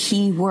is the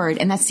key word.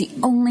 And that's the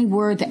only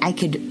word that I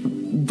could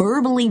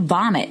verbally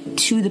vomit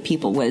to the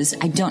people was,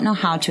 I don't know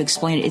how to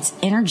explain it. It's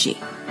energy.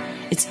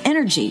 It's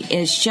energy.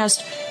 It's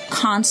just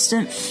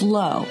constant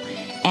flow.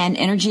 And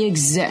energy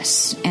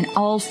exists in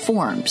all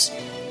forms.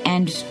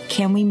 And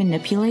can we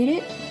manipulate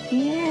it?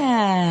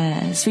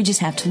 Yes, we just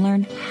have to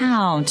learn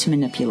how to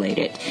manipulate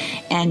it.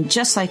 And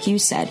just like you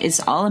said, it's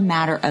all a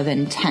matter of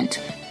intent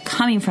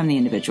coming from the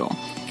individual.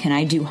 Can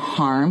I do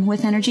harm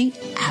with energy?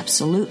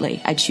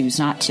 Absolutely. I choose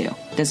not to.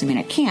 Doesn't mean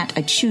I can't.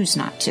 I choose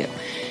not to.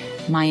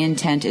 My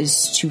intent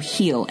is to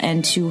heal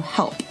and to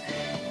help.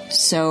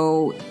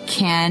 So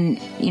can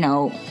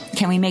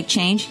we make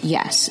change?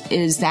 Yes.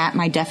 Is that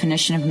my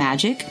definition of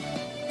magic?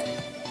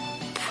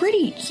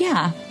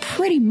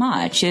 Pretty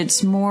much.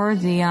 It's more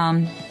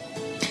the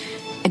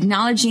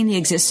acknowledging the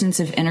existence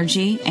of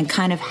energy and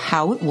kind of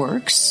how it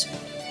works,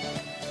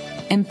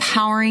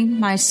 empowering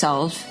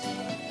myself,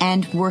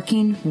 and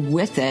working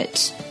with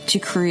it to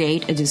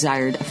create a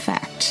desired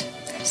effect.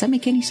 Does that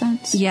make any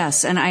sense?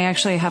 Yes, and I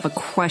actually have a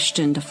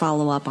question to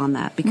follow up on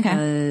that,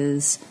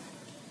 because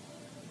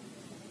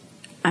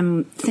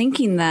I'm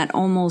thinking that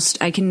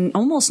I can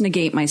almost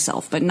negate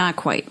myself, but not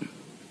quite,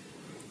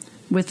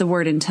 with the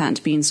word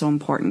intent being so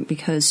important,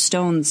 because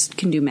stones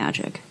can do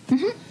magic.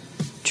 Mm-hmm.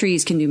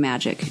 trees can do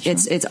magic. Sure.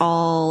 It's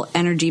all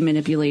energy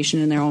manipulation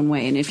in their own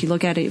way. And if you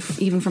look at it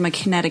even from a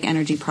kinetic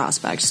energy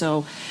prospect,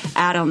 so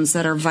atoms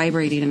that are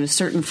vibrating at a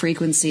certain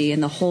frequency,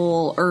 and the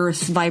whole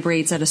earth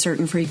vibrates at a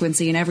certain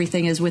frequency, and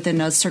everything is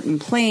within a certain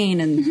plane,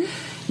 and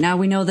now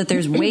we know that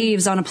there's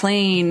waves on a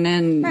plane,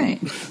 and right.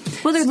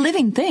 Well, they're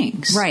living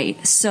things.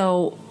 Right.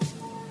 So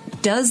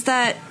does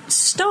that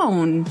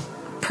stone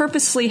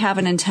purposely have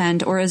an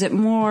intent, or is it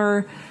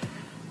more...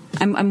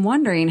 I'm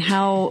wondering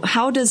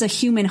how does a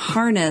human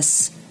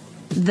harness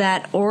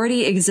that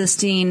already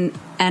existing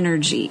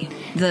energy,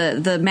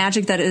 the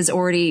magic that is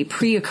already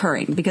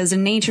pre-occurring? Because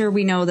in nature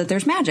we know that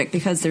there's magic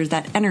because there's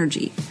that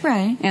energy.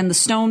 Right. And the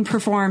stone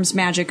performs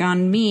magic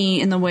on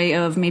me in the way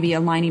of maybe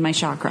aligning my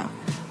chakra,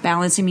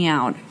 balancing me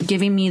out,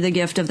 giving me the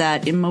gift of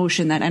that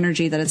emotion, that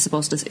energy that it's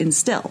supposed to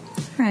instill.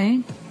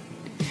 Right.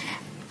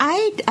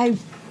 I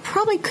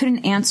probably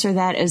couldn't answer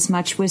that as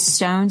much with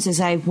stones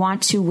as I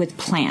want to with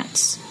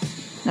plants.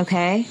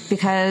 Okay?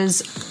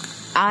 Because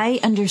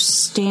I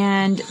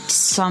understand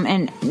some,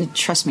 and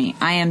trust me,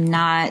 I am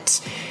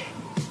not,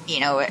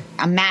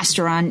 a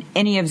master on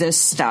any of this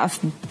stuff,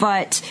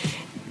 but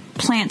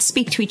plants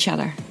speak to each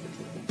other.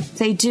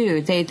 They do.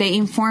 They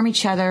inform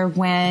each other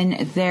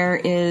when there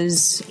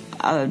is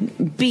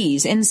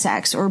bees,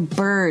 insects, or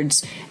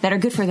birds that are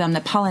good for them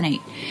that pollinate.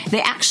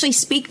 They actually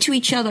speak to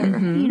each other,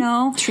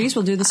 Trees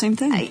will do the same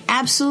thing.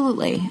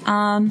 Absolutely.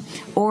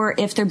 Or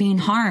if they're being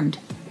harmed.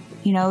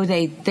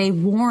 They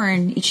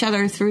warn each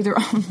other through their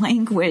own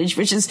language,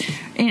 which is,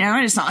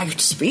 it's not like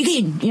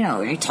speaking,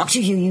 I talk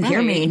to you, you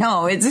hear me.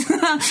 No, it's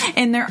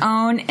in their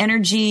own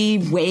energy,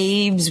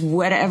 waves,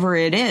 whatever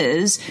it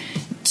is,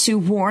 to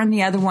warn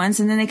the other ones,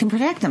 and then they can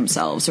protect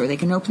themselves, or they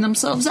can open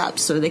themselves up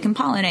so they can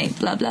pollinate,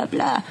 blah, blah,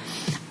 blah.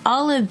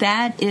 All of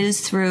that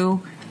is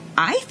through,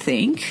 I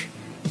think,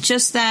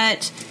 just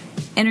that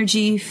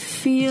energy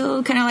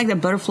feel, kind of like the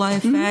butterfly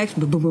effect.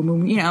 Boom, boom, boom,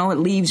 boom. It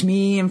leaves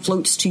me and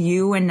floats to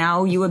you, and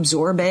now you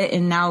absorb it,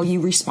 and now you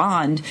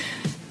respond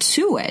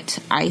to it.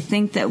 I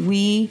think that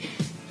we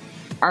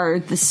are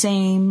the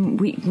same.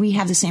 We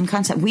have the same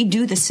concept. We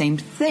do the same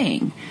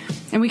thing.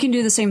 And we can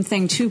do the same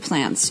thing to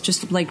plants,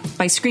 just like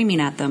by screaming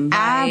at them.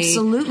 By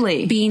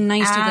Absolutely. Being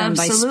nice to them,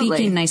 by Absolutely.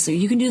 speaking nicely.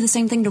 You can do the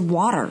same thing to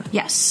water.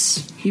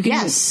 Yes. You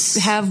can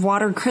have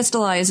water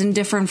crystallize in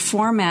different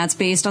formats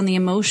based on the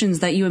emotions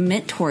that you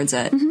emit towards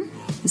it.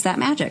 Mm-hmm. Is that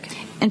magic?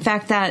 In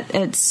fact,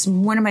 it's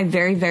one of my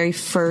very, very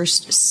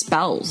first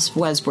spells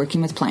was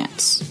working with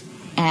plants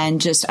and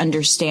just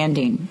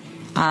understanding.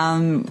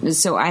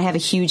 So I have a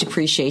huge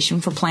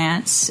appreciation for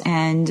plants,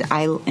 and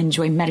I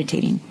enjoy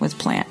meditating with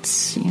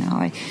plants.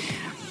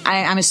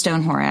 I'm a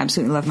stone whore. I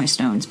absolutely love my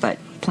stones, but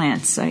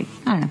plants, I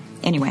don't know.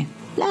 Anyway.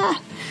 Blah.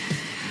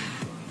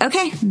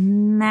 Okay.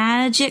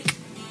 Magic.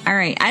 All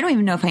right. I don't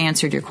even know if I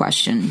answered your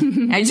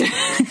question.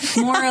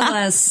 More or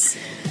less,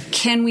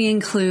 can we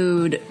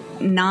include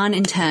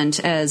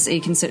non-intent as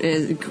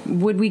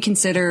would we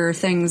consider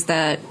things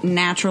that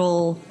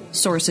natural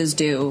sources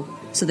do?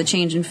 So the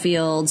change in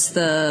fields,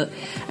 now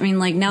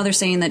they're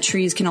saying that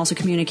trees can also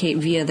communicate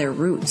via their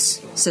roots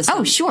system.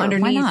 Oh, sure.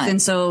 Underneath. Why not?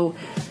 And so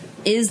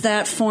is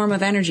that form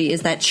of energy,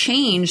 is that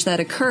change that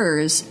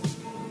occurs,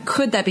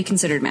 could that be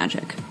considered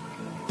magic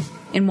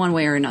in one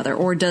way or another?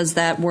 Or does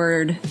that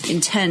word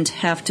intent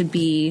have to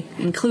be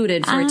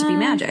included for it to be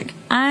magic?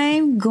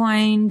 I'm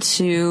going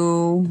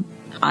to,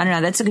 I don't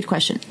know, that's a good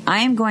question. I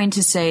am going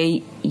to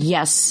say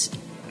yes,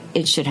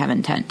 it should have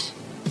intent.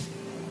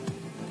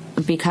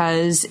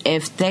 Because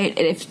if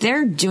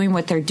they're doing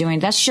what they're doing,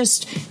 that's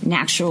just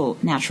natural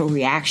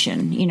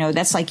reaction.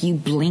 That's like you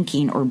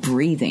blinking or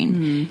breathing.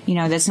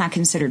 Mm-hmm. That's not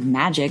considered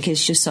magic.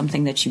 It's just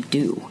something that you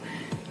do.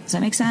 Does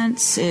that make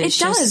sense? It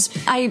does.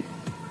 I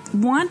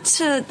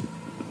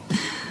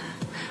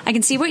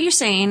can see what you're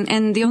saying,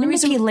 and the only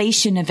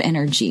manipulation of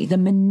energy, the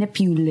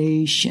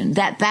manipulation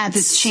that's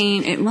the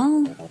change.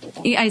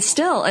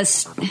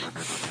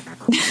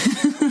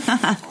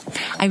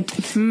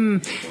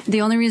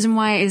 The only reason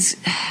why is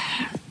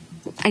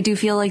I do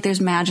feel like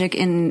there's magic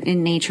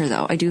in nature,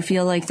 though. I do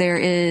feel like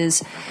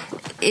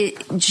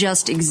it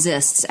just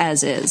exists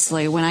as is.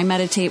 Like when I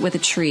meditate with a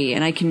tree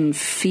and I can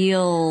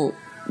feel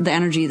the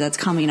energy that's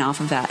coming off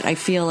of that, I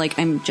feel like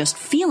I'm just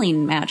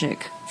feeling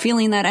magic,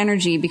 feeling that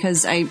energy,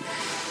 because I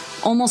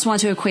almost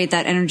want to equate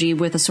that energy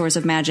with a source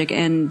of magic,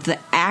 and the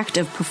act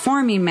of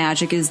performing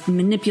magic is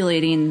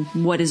manipulating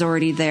what is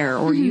already there,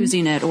 or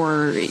using it,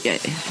 or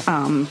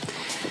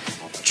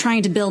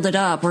trying to build it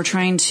up, or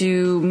trying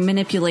to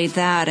manipulate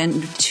that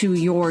and to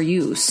your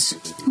use.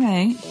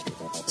 Right.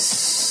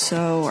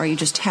 So are you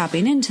just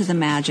tapping into the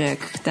magic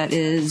that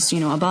is,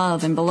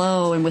 above and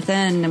below and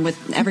within and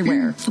with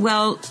everywhere?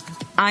 Well,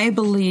 I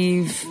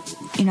believe,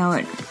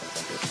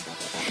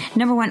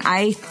 number one,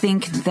 I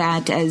think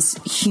that as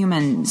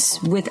humans,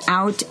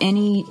 without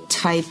any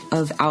type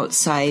of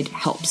outside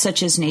help,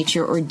 such as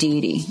nature or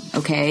deity,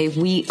 okay,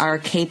 we are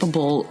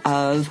capable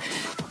of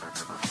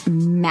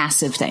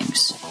massive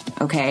things.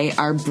 Okay,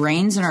 our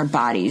brains and our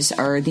bodies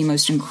are the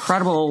most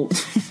incredible.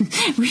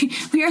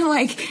 we are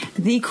like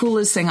the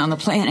coolest thing on the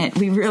planet.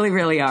 We really,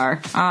 really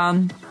are.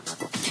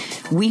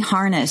 we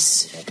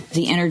harness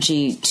the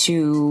energy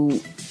to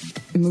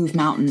move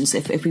mountains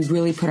if we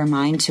really put our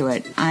mind to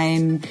it.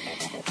 I'm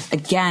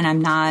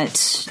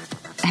not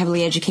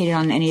heavily educated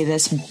on any of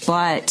this,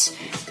 but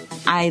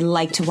I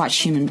like to watch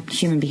human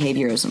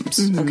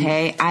behaviorisms.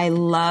 Okay, I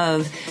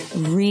love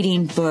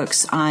reading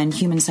books on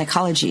human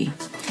psychology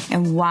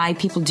and why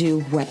people do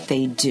what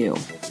they do,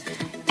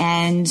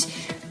 and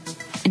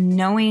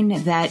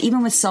knowing that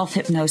even with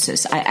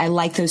self-hypnosis, I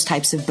like those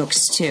types of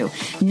books too.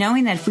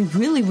 Knowing that if we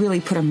really, really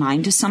put a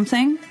mind to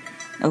something,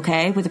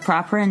 okay, with the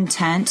proper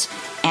intent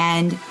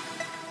and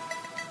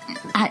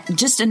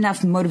just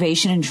enough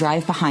motivation and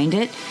drive behind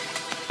it,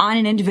 on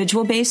an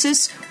individual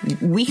basis,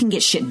 we can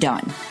get shit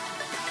done.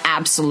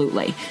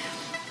 Absolutely.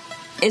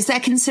 Is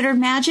that considered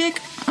magic?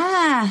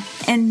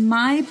 In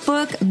my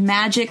book,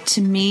 magic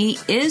to me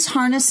is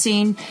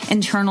harnessing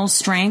internal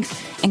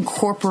strength,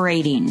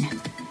 incorporating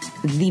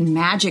the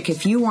magic,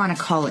 if you want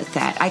to call it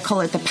that. I call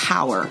it the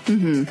power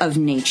of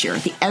nature,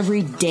 the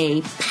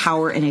everyday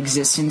power and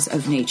existence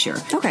of nature.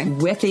 Okay.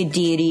 With a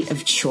deity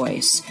of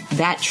choice.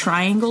 That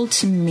triangle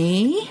to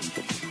me,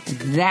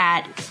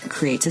 that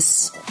creates a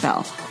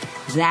spell.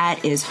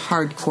 That is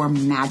hardcore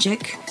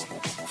magic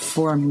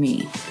for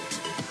me.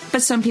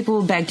 But some people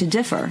will beg to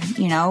differ,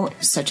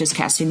 such as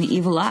casting the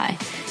evil eye.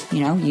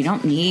 You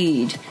don't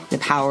need the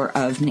power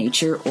of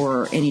nature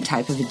or any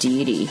type of a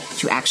deity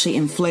to actually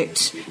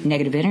inflict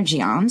negative energy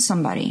on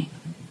somebody.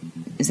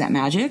 Is that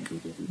magic?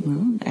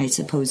 Well, I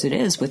suppose it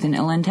is, with an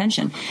ill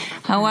intention.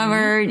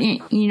 However,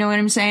 you know what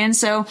I'm saying?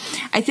 So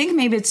I think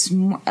maybe it's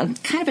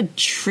kind of a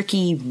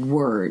tricky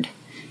word.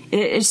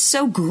 It's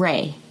so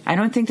gray. I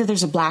don't think that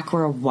there's a black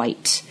or a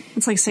white.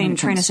 It's like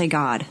trying to say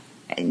God.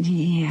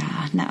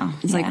 Yeah, no.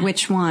 It's like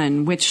which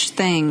one, which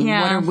thing.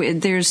 Yeah.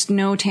 There's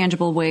no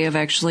tangible way of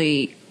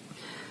actually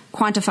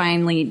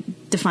quantifyingly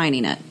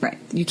defining it. Right.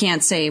 You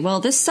can't say,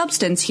 well, this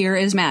substance here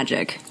is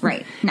magic.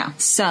 Right. No.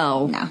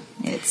 So. No.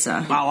 It's,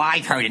 Oh,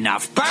 I've heard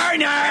enough.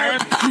 Burn her!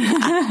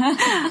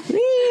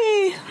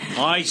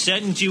 I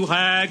sentence you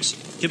hags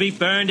to be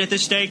burned at the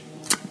stake.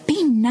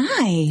 Be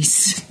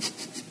nice.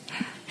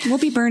 We'll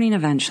be burning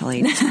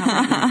eventually. It's not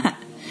right now.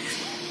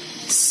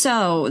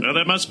 So. Well,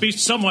 there must be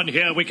someone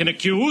here we can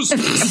accuse.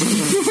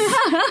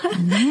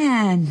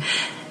 Man.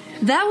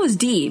 That was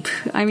deep.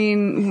 I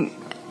mean,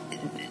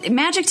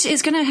 magic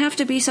is going to have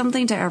to be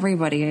something to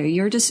everybody.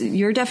 Your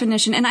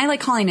definition, and I like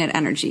calling it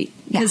energy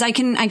because I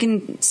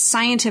can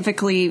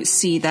scientifically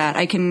see that.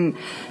 I can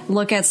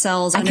look at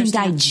cells. I can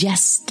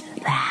digest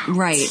that.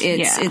 Right.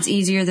 It's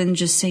easier than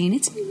just saying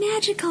it's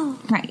magical.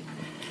 Right.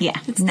 Yeah.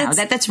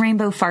 That's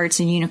rainbow farts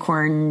and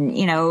unicorn,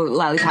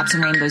 lollipops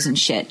and rainbows and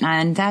shit.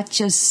 And that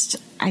just,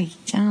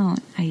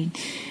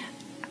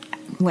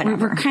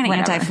 whatever. We're kind of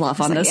anti-fluff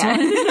on this one.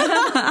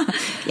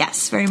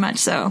 Yes, very much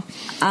so.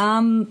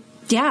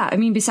 Yeah, I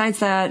mean, besides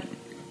that,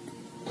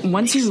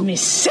 once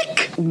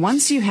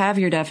you have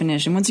your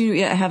definition, once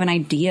you have an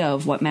idea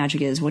of what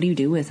magic is, what do you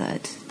do with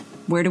it?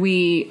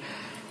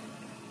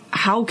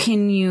 How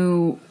can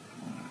you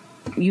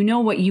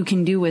know what you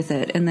can do with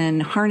it, and then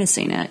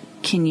harnessing it?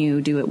 Can you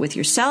do it with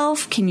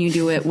yourself? Can you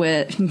do it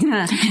with playing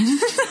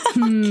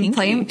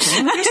with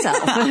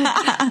yourself?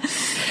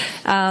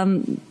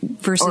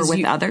 Versus or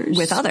with others?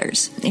 With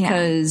others.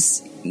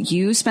 Because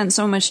you spent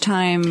so much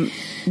time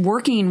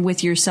working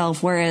with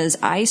yourself, whereas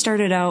I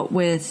started out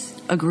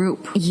with a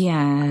group.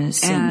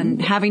 Yes.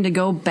 And having to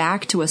go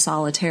back to a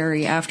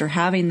solitary after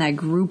having that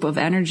group of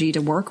energy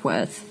to work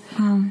with.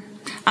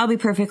 I'll be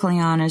perfectly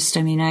honest.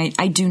 I mean,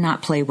 I do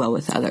not play well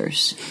with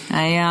others.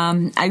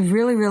 I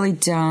really, really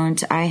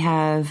don't. I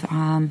have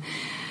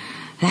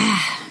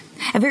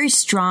a very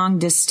strong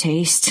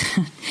distaste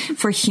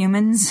for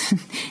humans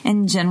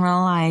in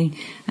general. I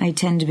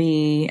tend to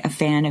be a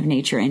fan of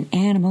nature and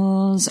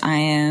animals. I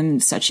am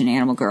such an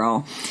animal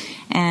girl.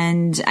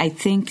 And I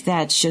think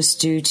that's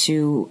just due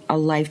to a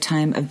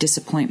lifetime of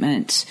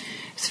disappointment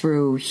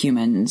through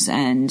humans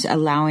and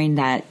allowing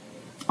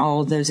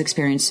all those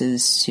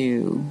experiences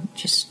to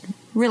just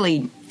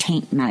really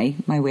taint my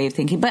way of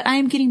thinking. But I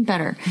am getting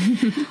better.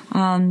 You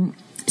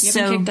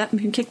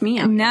haven't kicked me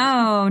out.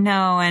 No,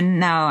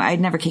 I'd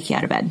never kick you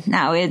out of bed.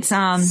 No, it's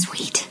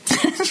sweet.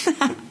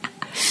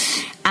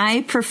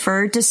 I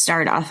prefer to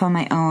start off on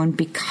my own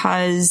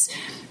because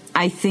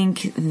I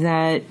think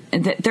that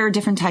there are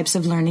different types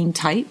of learning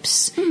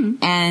types.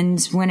 Mm-hmm. And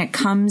when it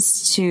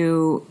comes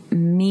to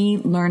me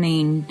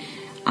learning,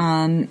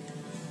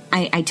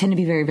 I tend to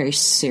be very, very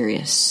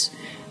serious.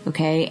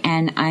 Okay.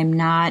 And I'm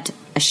not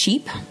a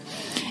sheep.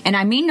 And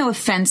I mean no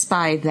offense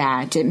by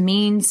that. It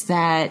means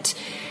that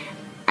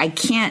I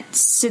can't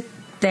sit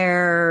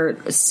there,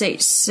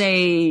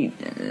 say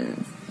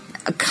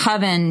a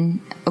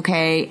coven,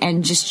 okay,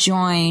 and just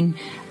join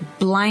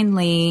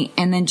blindly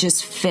and then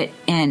just fit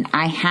in.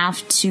 I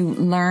have to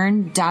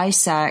learn,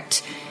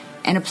 dissect,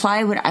 and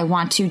apply what I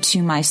want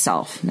to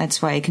myself.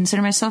 That's why I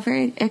consider myself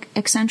very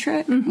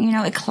eccentric,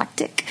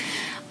 eclectic.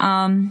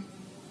 And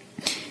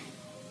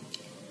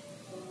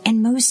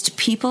most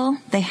people,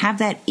 they have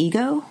that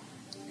ego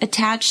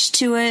attached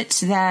to it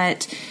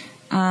that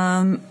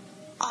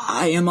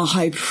I am a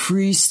high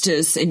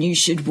priestess and you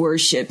should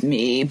worship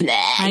me. Blah,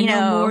 I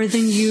know more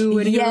than you,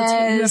 and you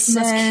must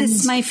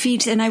kiss my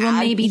feet, and I will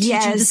maybe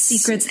teach you the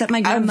secrets that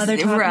my grandmother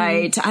taught me.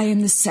 Right. I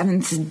am the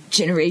 7th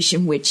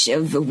generation witch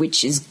of a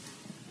witch's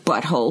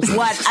butthole.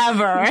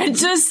 Whatever.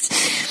 Just,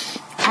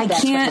 I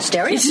can't.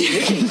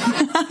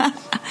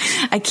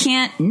 I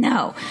can't.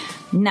 No.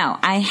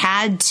 I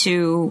had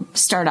to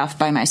start off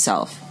by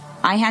myself.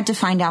 I had to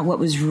find out what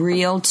was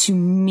real to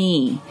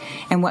me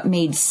and what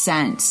made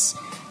sense.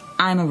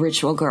 I'm a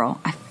ritual girl.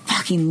 I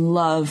fucking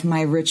love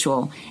my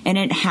ritual. And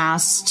it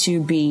has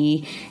to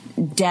be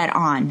dead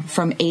on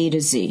from A to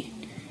Z.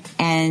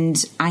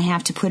 And I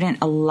have to put in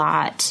a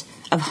lot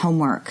of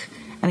homework.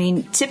 I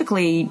mean,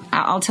 typically,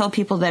 I'll tell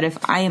people that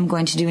if I am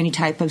going to do any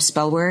type of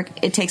spell work,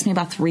 it takes me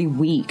about 3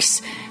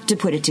 weeks to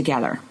put it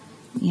together.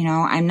 You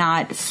know, I'm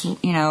not,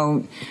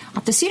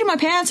 off the seat of my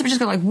pants, I'm just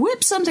going to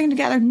whip something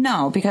together.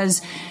 No,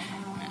 because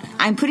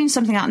I'm putting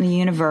something out in the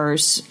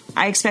universe.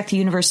 I expect the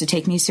universe to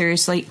take me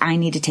seriously. I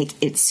need to take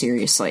it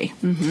seriously.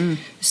 Mm-hmm.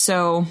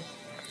 So,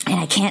 and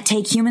I can't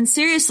take humans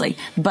seriously,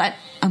 but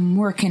I'm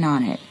working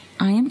on it.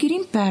 I am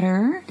getting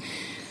better.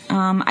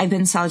 I've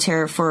been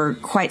solitaire for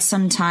quite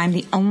some time.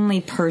 The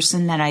only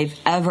person that I've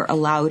ever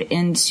allowed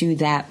into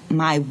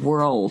my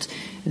world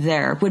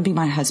there would be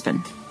my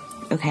husband.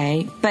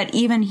 Okay. But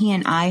even he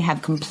and I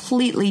have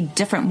completely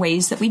different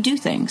ways that we do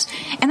things.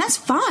 And that's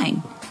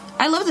fine.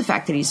 I love the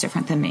fact that he's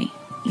different than me.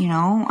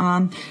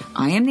 I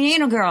am the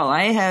anal girl.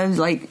 I have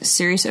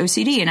serious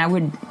OCD, and I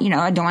would,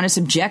 I don't want to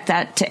subject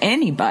that to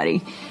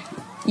anybody.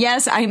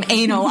 Yes, I'm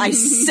anal. I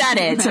said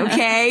it.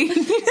 Okay.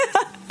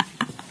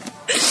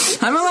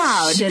 I'm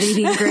allowed.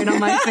 Shit-eating grin on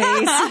my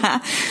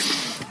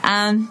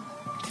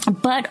face.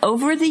 But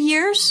over the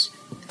years,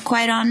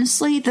 quite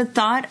honestly, the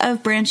thought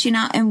of branching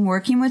out and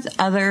working with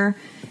other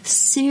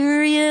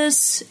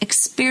serious,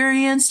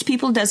 experienced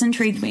people does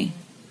intrigue me.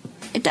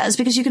 It does,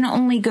 because you can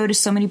only go to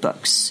so many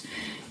books.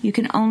 You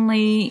can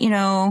only,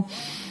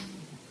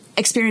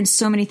 experience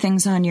so many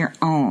things on your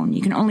own.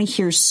 You can only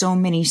hear so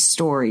many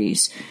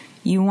stories.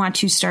 You want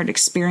to start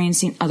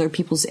experiencing other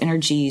people's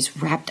energies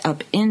wrapped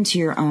up into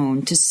your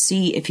own to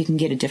see if you can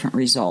get a different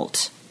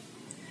result.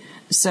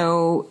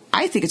 So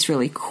I think it's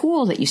really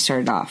cool that you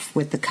started off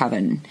with the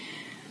coven.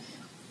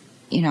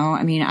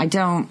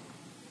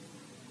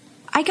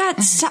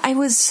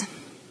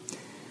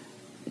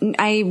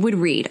 I would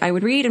read. I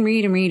would read and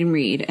read and read and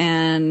read.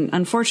 And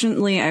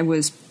unfortunately, I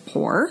was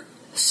poor.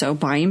 So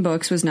buying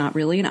books was not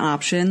really an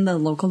option. The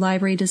local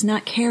library does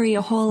not carry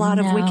a whole lot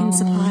of Wiccan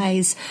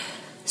supplies.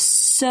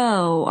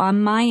 So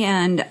on my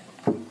end,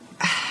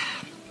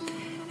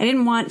 I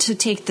didn't want to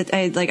take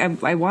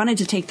I wanted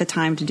to take the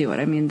time to do it.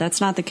 I mean,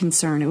 that's not the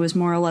concern. It was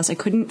more or less I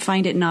couldn't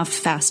find it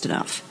fast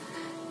enough.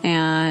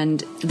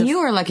 And you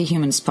are like a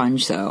human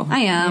sponge, though. I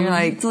am. You're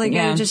I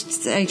could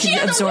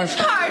absorb.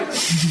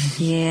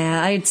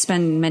 Yeah, I'd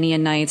spend many a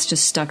nights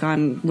just stuck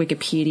on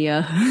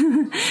Wikipedia.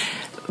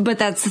 But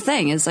that's the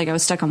thing, is I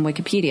was stuck on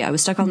Wikipedia. I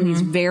was stuck on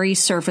these very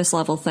surface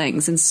level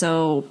things. And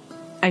so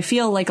I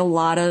feel like a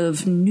lot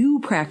of new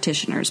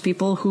practitioners,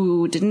 people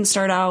who didn't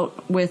start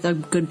out with a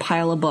good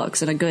pile of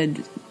books and a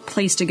good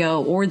place to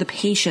go or the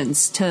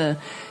patience to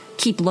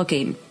keep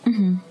looking.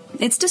 Mm-hmm.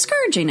 It's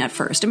discouraging at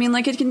first. I mean,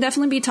 it can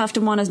definitely be tough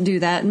to want to do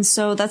that. And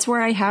so that's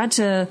where I had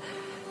to,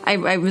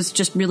 I was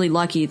just really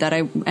lucky that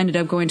I ended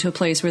up going to a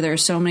place where there are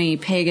so many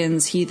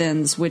pagans,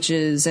 heathens,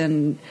 witches,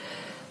 and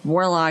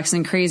warlocks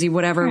and crazy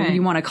whatever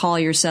you want to call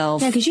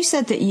yourself. Yeah, because you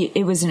said that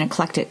it was an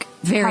eclectic,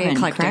 very coven,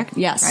 eclectic. Correct?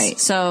 Yes. Right.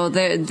 So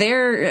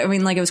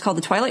it was called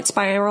the Twilight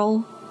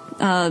Spiral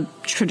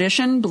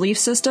tradition belief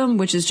system,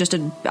 which is just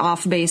an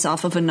off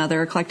of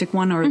another eclectic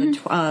one, or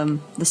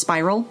the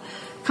spiral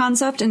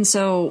concept. And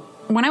so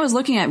when I was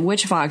looking at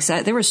Witch Fox,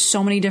 there were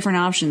so many different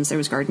options. There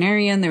was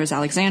Gardnerian, there was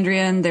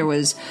Alexandrian, there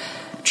was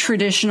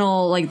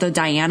traditional, the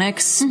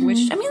Dianics,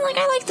 which, I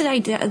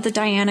like the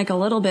Dianic a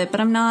little bit, but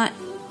I'm not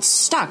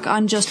stuck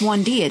on just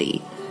one deity,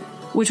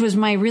 which was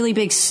my really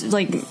big,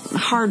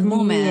 hard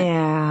moment.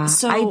 Yeah.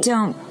 So I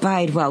don't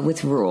bide well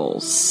with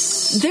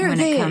rules when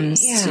it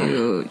comes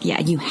to,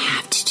 you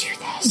have to do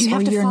this. You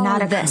have to you're follow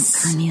not a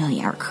this.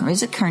 Carnelian.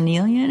 Is it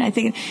Carnelian? I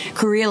think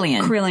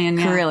Carillion. Carillion,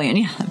 yeah. Carillion,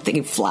 yeah. I'm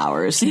thinking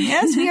flowers.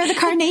 Yes, we are the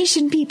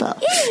carnation people.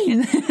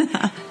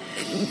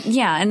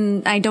 Yeah,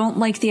 and I don't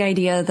like the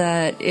idea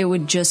that it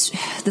would just...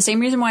 The same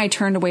reason why I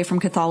turned away from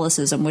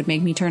Catholicism would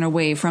make me turn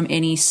away from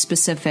any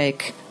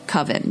specific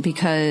coven,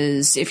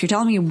 because if you're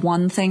telling me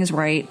one thing is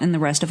right and the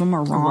rest of them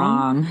are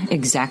wrong,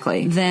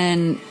 exactly,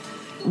 then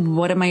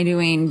what am I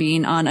doing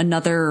being on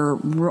another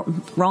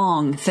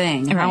wrong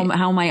thing? Right.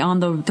 How am I on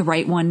the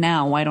right one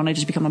now? Why don't I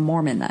just become a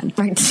Mormon then?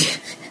 Right.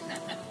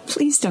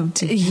 Please don't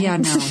do that. Yeah,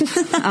 no.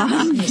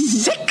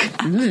 Sick.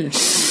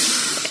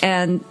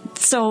 And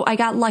so I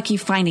got lucky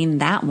finding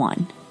that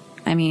one.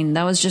 I mean,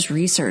 that was just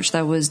research.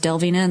 That was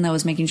delving in. That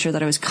was making sure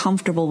that I was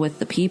comfortable with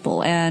the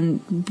people. And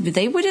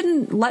they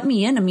wouldn't let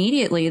me in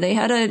immediately. They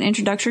had an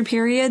introductory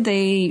period.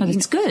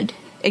 That's good.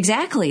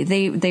 Exactly.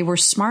 They were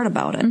smart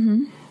about it.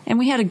 Mm-hmm. And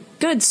we had a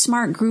good,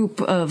 smart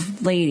group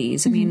of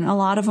ladies. I mean, a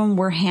lot of them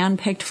were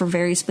handpicked for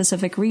very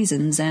specific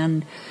reasons.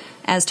 And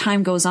as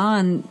time goes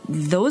on,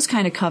 those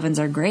kind of covens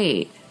are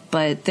great.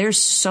 But there's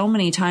so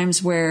many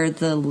times where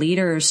the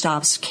leader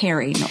stops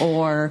caring,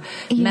 or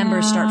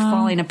members start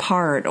falling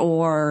apart,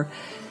 or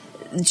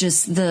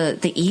just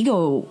the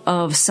ego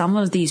of some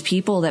of these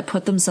people that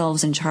put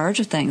themselves in charge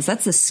of things.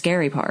 That's the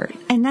scary part.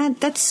 And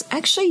that's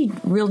actually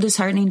real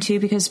disheartening too,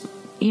 because,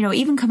 you know,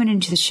 even coming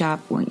into the shop,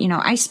 you know,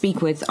 I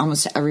speak with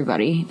almost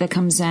everybody that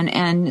comes in,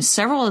 and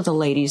several of the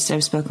ladies that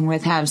I've spoken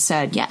with have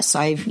said, yes,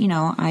 I've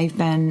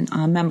been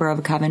a member of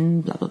a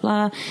coven, blah, blah,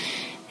 blah.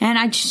 And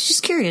I'm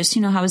just curious,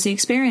 you know, how was the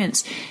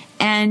experience?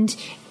 And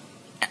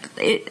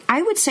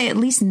I would say at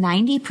least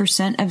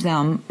 90% of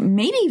them,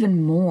 maybe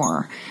even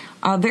more,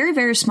 a very,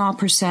 very small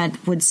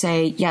percent would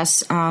say,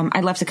 yes, I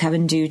left the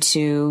coven due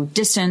to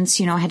distance,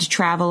 you know, I had to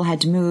travel,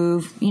 had to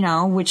move, you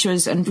know, which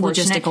was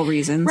unfortunate. Logistical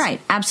reasons. Right,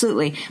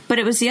 absolutely. But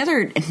it was the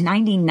other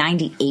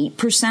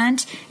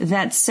 98%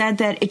 that said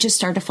that it just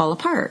started to fall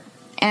apart.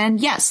 And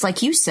yes,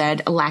 like you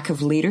said, a lack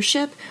of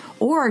leadership,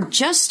 or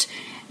just...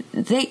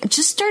 they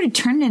just started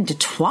turning into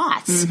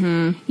twats.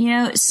 You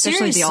know,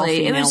 especially seriously. the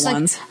all-female It was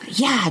ones.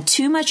 yeah,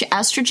 too much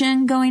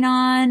estrogen going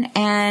on,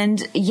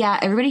 and yeah,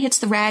 everybody hits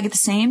the rag at the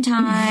same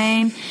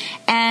time.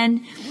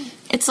 And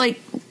it's like,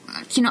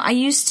 you know, I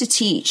used to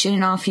teach in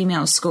an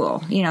all-female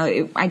school. You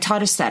know, I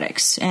taught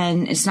aesthetics,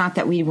 and it's not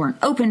that we weren't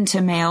open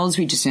to males,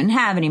 we just didn't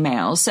have any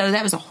males. So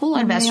that was a whole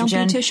lot of Male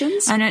estrogen.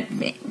 beauticians?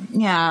 And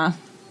yeah,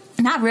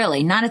 not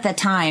really, not at that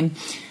time.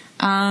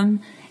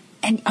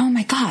 And oh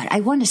my God, I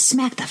wanted to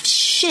smack the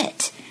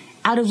shit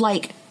out of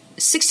like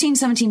 16,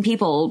 17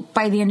 people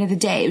by the end of the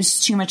day. It was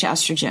too much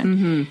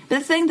estrogen. But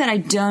the thing that I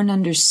don't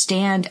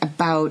understand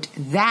about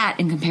that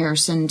in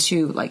comparison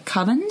to like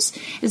covens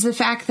is the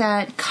fact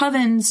that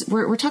covens,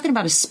 we're talking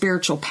about a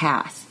spiritual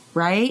path,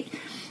 right?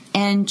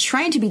 And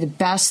trying to be the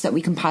best that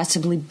we can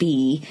possibly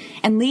be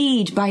and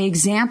lead by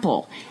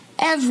example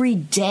every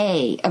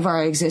day of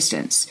our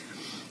existence.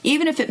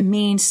 Even if it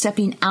means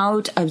stepping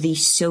out of the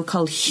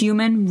so-called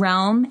human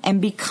realm and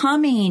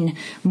becoming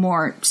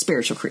more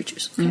spiritual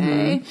creatures,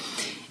 okay?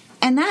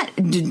 And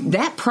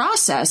that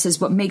process is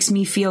what makes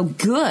me feel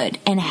good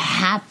and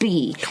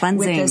happy Cleansing.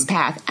 with this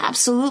path.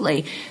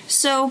 Absolutely.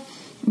 So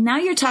now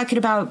you're talking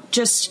about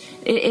just,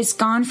 it's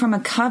gone from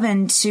a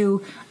coven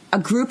to a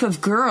group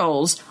of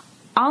girls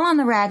all on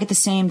the rag at the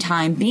same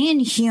time, being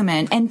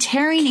human and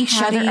tearing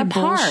each other Catty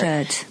apart.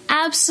 bullshit.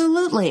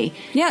 Absolutely.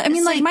 Yeah, I mean,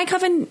 It's like my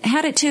coven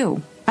had it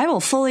too. I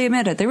will fully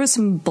admit it. There was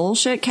some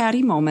bullshit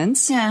catty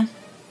moments. Yeah.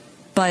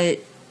 But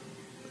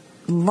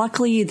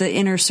luckily the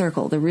inner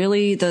circle,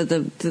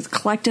 the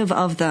collective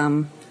of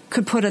them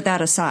could put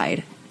that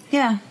aside.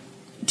 Yeah.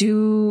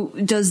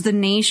 Does the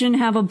nation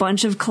have a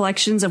bunch of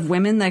collections of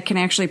women that can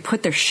actually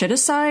put their shit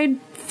aside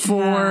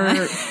for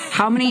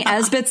how many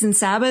Esbits and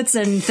Sabbats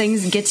and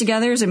things,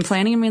 get-togethers and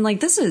planning? I mean,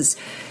 like, it's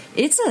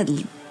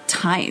a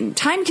time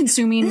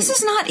consuming. This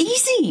is not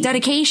easy.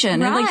 Dedication.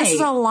 Right. And like, this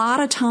is a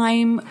lot of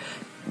time,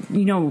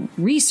 you know,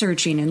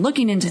 researching and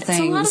looking into things.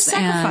 It's a lot of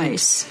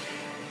sacrifice.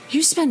 And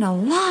you spend a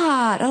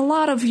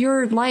lot of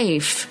your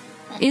life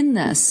in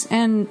this.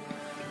 And,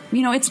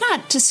 you know, it's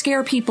not to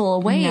scare people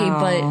away, No.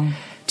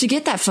 but to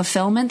get that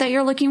fulfillment that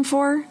you're looking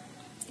for,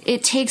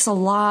 it takes a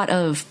lot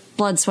of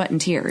blood, sweat, and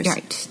tears.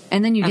 Right.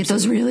 And then you get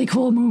those really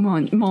cool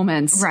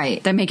moments.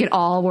 Right. That make it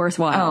all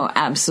worthwhile. Oh,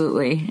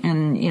 absolutely.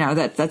 And, you know,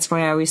 that's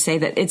why I always say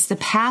that it's the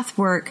path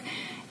work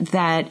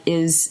that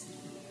is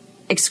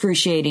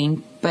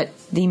excruciating, but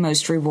the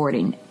most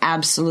rewarding.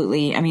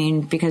 Absolutely. I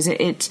mean, because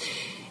it's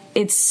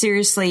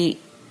seriously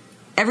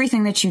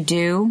everything that you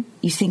do,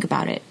 you think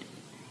about it.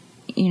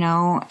 You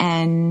know,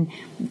 and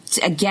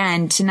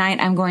again, tonight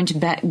I'm going to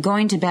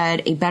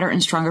bed a better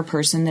and stronger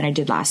person than I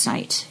did last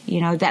night. You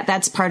know,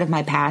 that's part of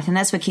my path, and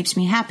that's what keeps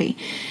me happy.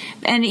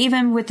 And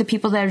even with the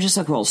people that are just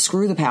like, well,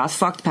 screw the path,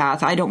 fuck the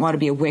path, I don't want to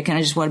be a Wiccan,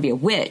 I just want to be a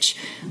witch.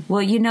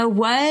 Well, you know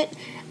what?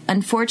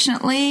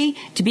 Unfortunately,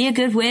 to be a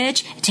good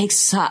witch, it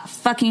takes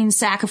fucking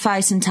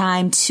sacrifice and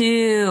time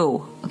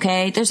too.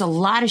 Okay? There's a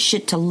lot of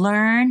shit to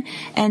learn,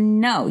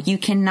 and no, you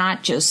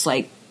cannot just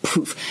like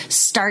poof,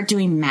 start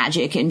doing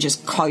magic and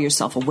just call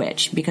yourself a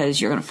witch, because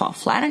you're going to fall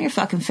flat on your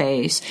fucking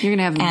face. You're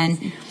going to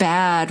have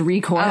bad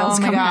recoils.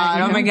 Oh my coming God. at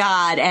you. Oh my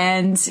God.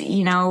 And,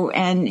 you know,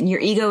 and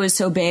your ego is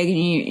so big, and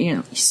you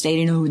know,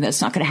 stating, oh,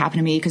 that's not going to happen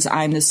to me because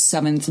I'm the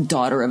seventh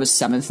daughter of a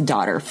seventh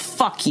daughter.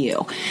 Fuck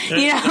you.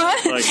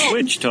 That's you know? like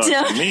witch talk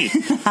to me.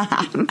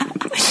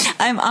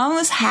 I'm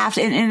almost half,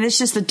 and it's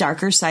just the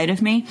darker side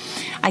of me.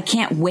 I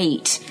can't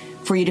wait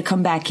for you to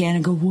come back in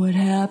and go, what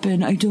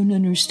happened? I don't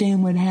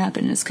understand what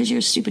happened. It's because you're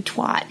a stupid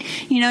twat.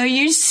 You know,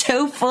 you're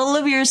so full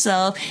of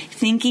yourself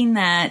thinking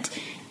that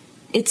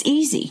it's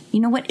easy. You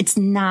know what? It's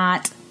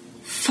not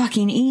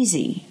fucking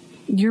easy.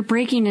 You're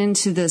breaking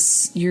into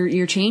this,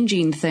 you're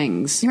changing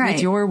things Right.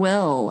 with your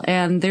will,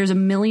 and there's 1.5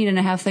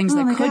 million things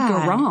that could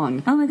go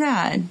wrong. Oh my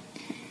God.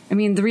 I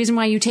mean, the reason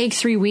why you take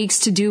 3 weeks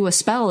to do a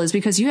spell is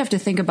because you have to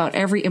think about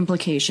every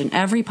implication,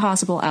 every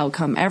possible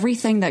outcome,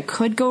 everything that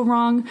could go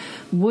wrong,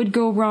 would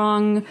go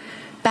wrong,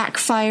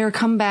 backfire,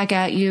 come back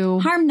at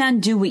you. Harm none,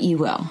 do what you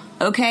will.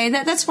 Okay?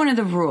 That's one of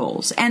the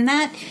rules. And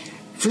that,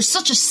 for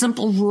such a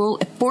simple rule,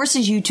 it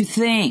forces you to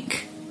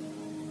think.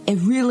 It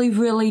really,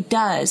 really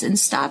does. And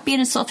stop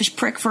being a selfish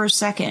prick for a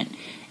second.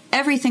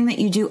 Everything that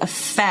you do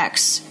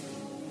affects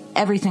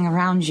everything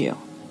around you.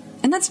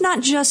 And that's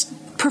not just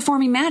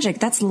performing magic.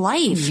 That's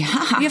life.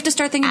 Yeah. You have to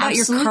start thinking about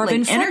your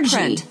carbon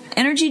footprint.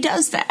 Energy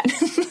does that.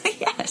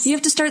 Yes. You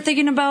have to start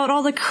thinking about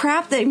all the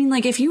crap that, I mean,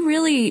 like, if you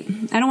really,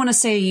 I don't want to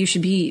say you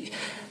should be,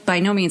 by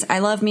no means, I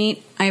love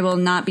meat. I will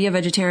not be a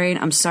vegetarian.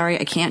 I'm sorry.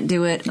 I can't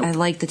do it. Nope. I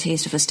like the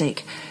taste of a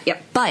steak.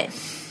 Yep. But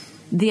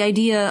the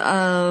idea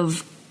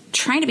of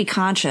trying to be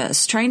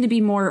conscious, trying to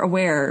be more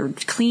aware,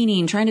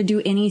 cleaning, trying to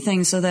do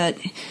anything so that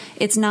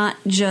it's not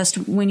just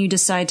when you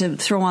decide to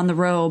throw on the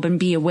robe and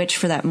be a witch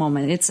for that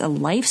moment. It's a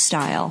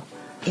lifestyle.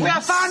 Yes. We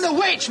have found the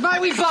witch. May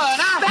we burn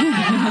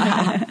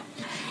her?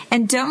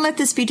 And don't let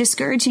this be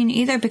discouraging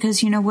either,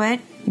 because you know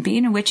what?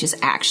 Being a witch is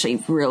actually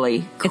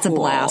really cool. It's a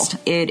blast.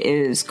 It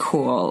is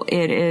cool.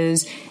 It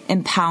is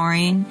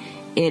empowering.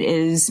 It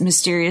is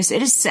mysterious.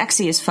 It is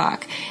sexy as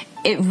fuck.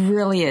 It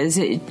really is.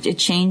 It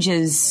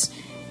changes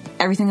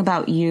everything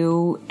about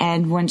you,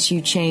 and once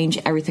you change,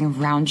 everything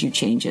around you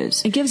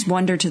changes. It gives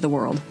wonder to the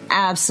world.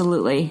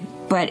 Absolutely.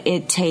 But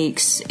it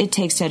takes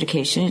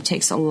dedication. It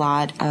takes a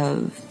lot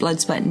of blood,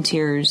 sweat, and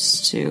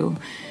tears to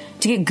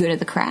get good at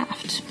the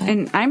craft. But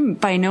and I'm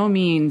by no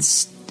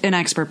means an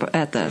expert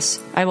at this.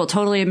 I will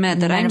totally admit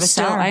that I'm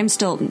still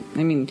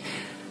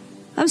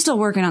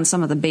working on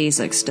some of the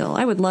basics still.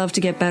 I would love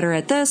to get better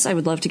at this. I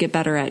would love to get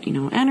better at,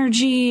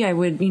 energy. I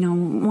would,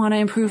 want to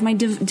improve my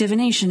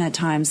divination at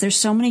times. There's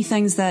so many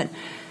things that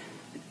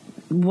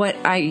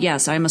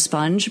I'm a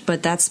sponge,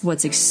 but that's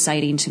what's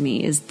exciting to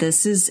me is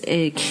this is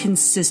a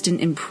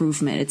consistent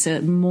improvement. It's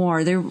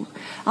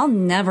I'll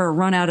never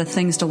run out of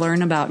things to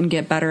learn about and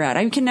get better at.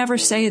 I can never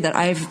say that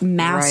I've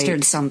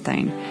mastered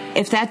something.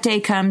 If that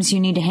day comes, you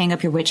need to hang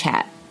up your witch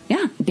hat.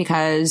 Yeah.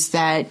 Because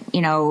that,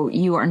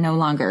 you are no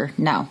longer,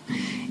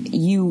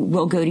 you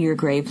will go to your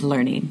grave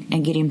learning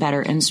and getting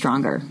better and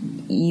stronger.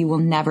 You will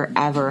never,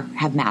 ever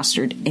have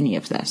mastered any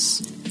of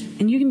this.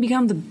 And you can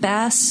become the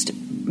best,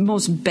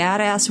 most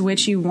badass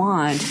witch you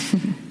want.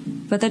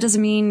 But that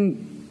doesn't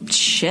mean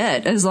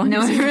shit as long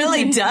as it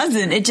really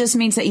doesn't. It just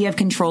means that you have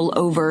control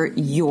over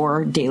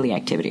your daily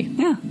activity.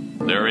 Yeah.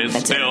 There is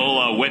still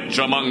a witch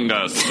among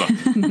us.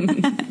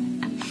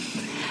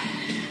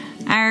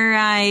 All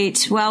right.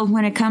 Well,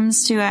 when it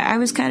comes to, I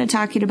was kind of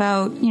talking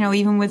about,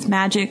 even with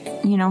magic,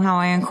 how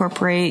I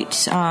incorporate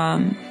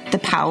the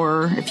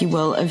power, if you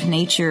will, of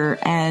nature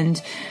and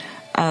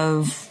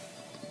of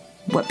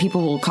what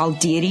people will call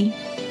deity.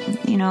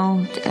 You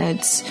want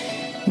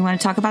to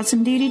talk about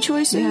some deity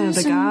choices? Yeah,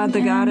 the god,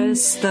 the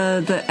goddess,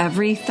 the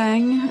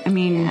everything.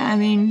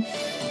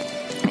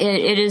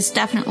 It is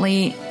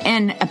definitely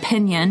an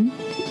opinion.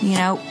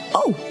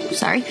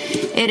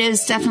 It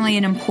is definitely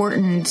an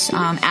important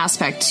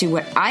aspect to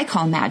what I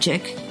call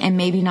magic, and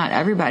maybe not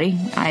everybody.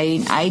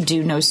 I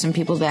do know some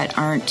people that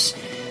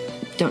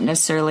don't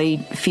necessarily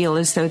feel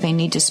as though they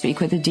need to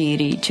speak with a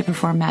deity to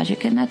perform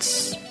magic, and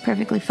that's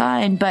perfectly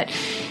fine. But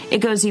it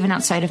goes even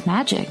outside of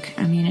magic.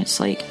 It's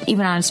like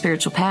even on a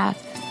spiritual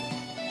path.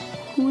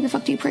 Who the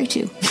fuck do you pray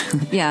to?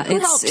 Yeah,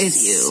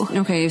 it's you.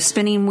 Okay,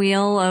 spinning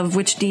wheel of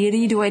which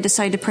deity do I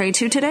decide to pray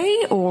to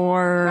today,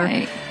 or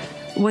right.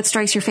 What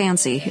strikes your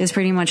fancy is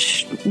pretty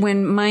much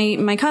when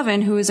my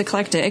coven, who is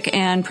eclectic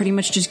and pretty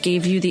much just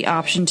gave you the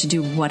option to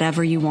do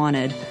whatever you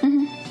wanted.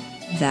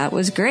 Mm-hmm. That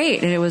was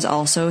great. And it was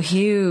also a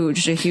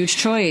huge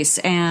choice.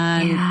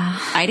 And yeah.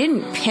 I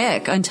didn't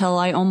pick until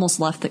I almost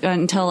left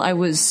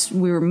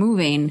we were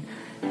moving,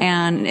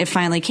 and it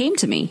finally came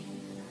to me.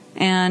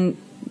 And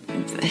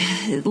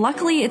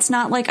luckily it's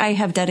not like I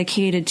have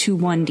dedicated to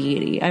one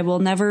deity. I will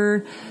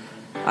never,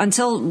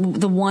 until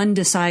the one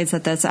decides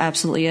that that's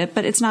absolutely it,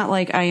 but it's not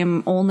like I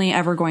am only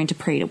ever going to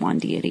pray to one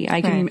deity.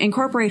 I can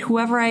incorporate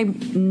whoever I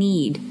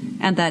need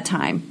at that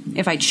time.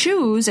 If I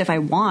choose, if I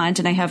want,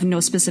 and I have no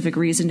specific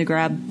reason to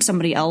grab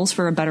somebody else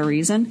for a better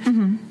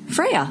reason,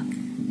 Freya,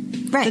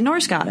 the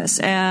Norse goddess.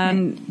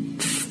 And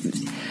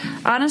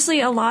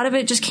honestly, a lot of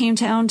it just came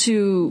down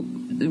to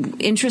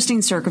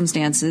interesting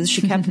circumstances.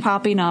 She kept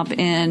popping up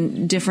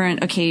in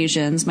different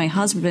occasions. My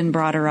husband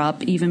brought her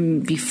up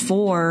even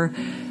before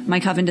my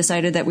coven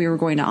decided that we were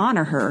going to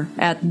honor her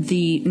at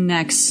the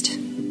next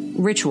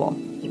ritual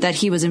that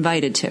he was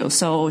invited to.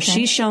 So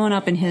she's showing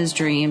up in his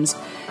dreams.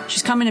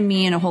 She's coming to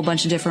me in a whole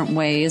bunch of different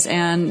ways,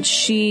 and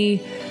she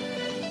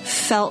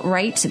felt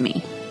right to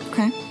me.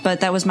 Okay.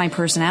 But that was my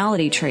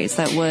personality traits.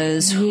 That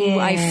was who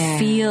I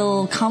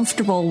feel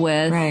comfortable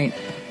with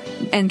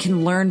and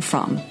can learn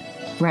from.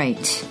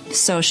 Right.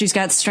 So she's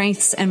got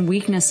strengths and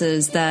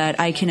weaknesses that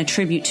I can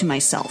attribute to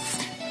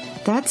myself.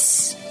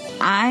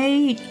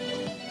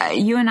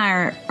 You and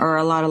I are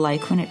a lot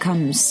alike when it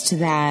comes to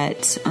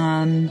that.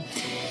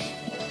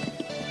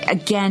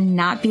 again,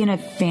 not being a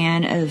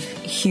fan of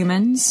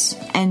humans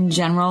in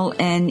general,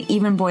 and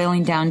even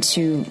boiling down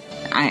to,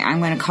 I'm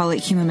going to call it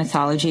human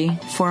mythology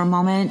for a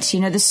moment.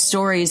 You know, the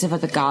stories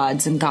about the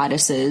gods and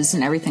goddesses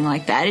and everything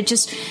like that.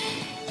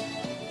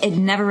 It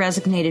never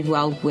resonated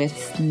well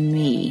with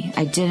me.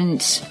 I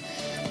didn't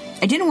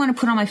want to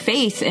put all my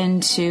faith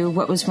into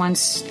what was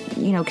once,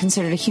 you know,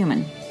 considered a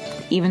human,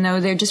 even though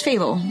they're just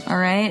fable. All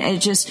right.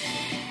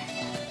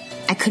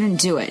 I couldn't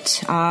do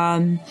it.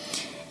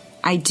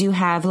 I do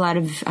have a lot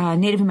of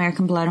Native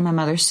American blood on my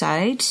mother's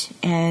side,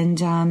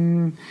 and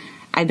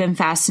I've been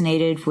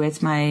fascinated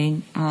with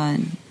I'm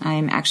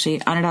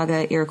actually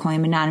Onondaga, Iroquois,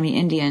 and Menominee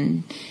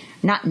Indian.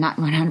 Not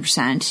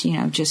 100%, you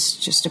know,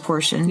 just a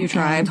portion. Your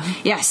tribe.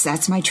 Yes,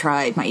 that's my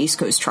tribe, my East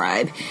Coast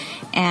tribe.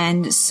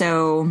 And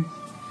so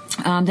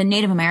the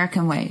Native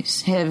American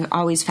ways have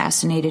always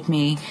fascinated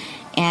me,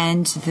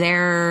 and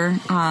their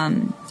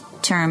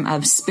term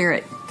of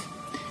spirit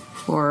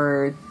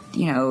for,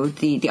 you know,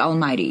 the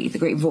Almighty, the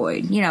Great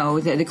Void, you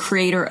know, the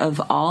creator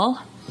of all,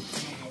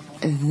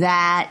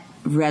 that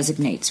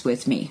resonates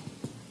with me.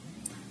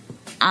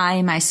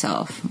 I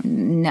myself,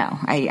 no,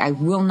 I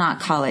will not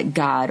call it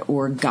God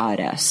or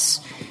goddess.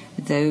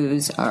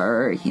 Those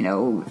are, you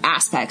know,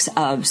 aspects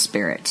of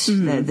spirit,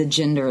 the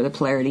gender, the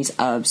polarities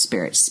of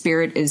spirit.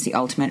 Spirit is the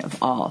ultimate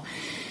of all.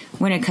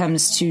 When it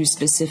comes to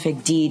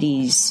specific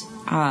deities,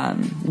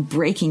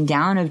 breaking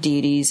down of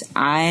deities,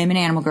 I'm an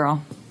animal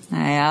girl.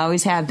 I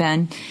always have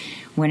been.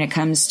 When it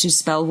comes to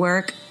spell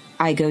work,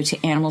 I go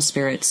to animal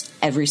spirits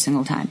every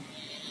single time.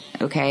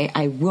 Okay?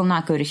 I will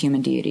not go to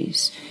human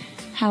deities.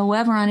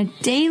 However, on a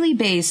daily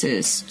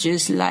basis,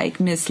 just like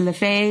Miss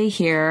LaFay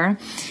here,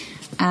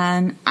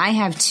 I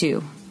have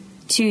two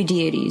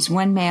deities,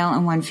 one male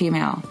and one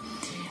female,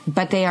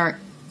 but they are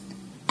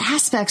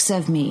aspects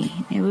of me.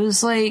 It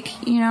was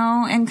like, you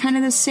know, and kind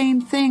of the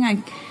same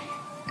thing.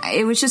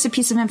 It was just a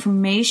piece of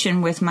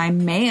information with my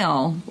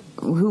male,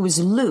 who was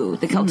Lu,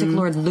 the Celtic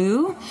Lord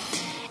Lu,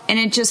 and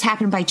it just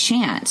happened by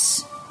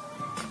chance.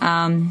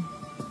 And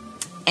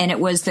it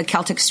was the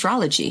Celtic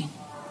astrology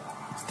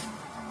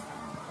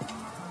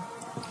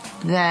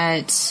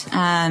that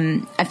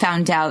I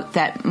found out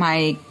that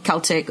my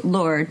Celtic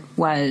Lord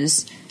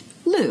was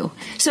Lu.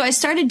 So I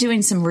started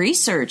doing some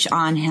research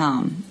on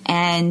him,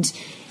 and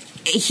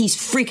he's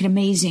freaking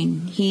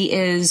amazing. He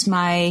is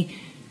my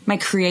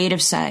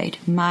creative side,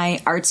 my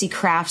artsy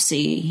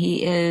craftsy.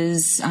 He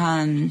is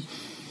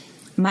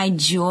my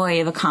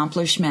joy of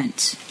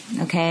accomplishment.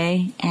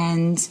 Okay,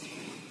 and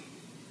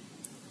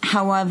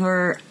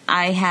however,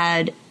 I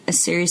had a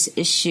serious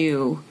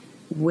issue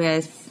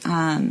with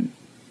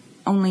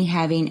only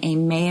having a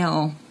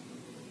male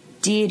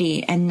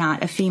deity and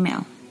not a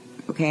female.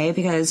 Okay,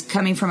 because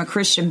coming from a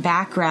Christian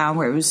background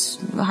where it was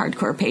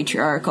hardcore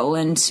patriarchal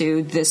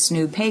into this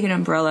new pagan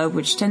umbrella,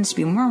 which tends to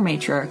be more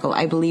matriarchal,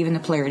 I believe in the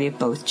polarity of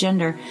both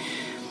gender.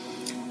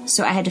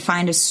 So I had to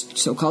find a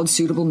so-called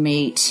suitable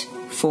mate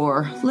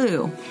for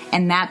Lu,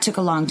 and that took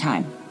a long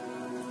time.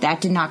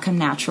 That did not come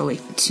naturally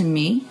to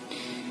me.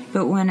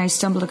 But when I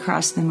stumbled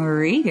across the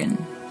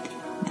Morrigan,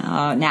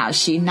 now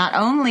she not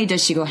only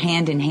does she go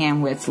hand in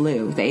hand with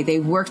Lu, they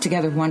work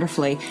together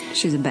wonderfully.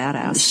 She's a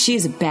badass.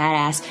 She's a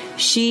badass.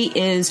 She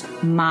is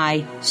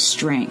my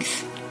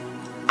strength.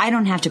 I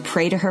don't have to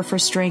pray to her for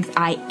strength.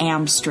 I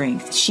am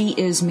strength. She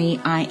is me.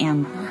 I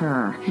am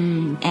her.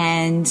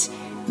 And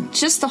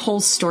just the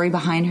whole story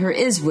behind her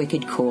is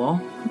wicked cool,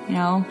 you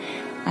know.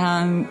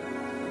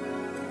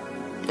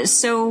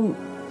 So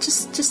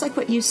just like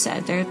what you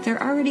said,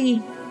 they're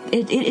already.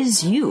 It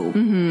is you,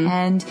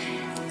 and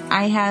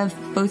I have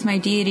both my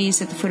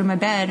deities at the foot of my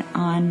bed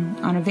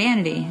on a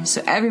vanity.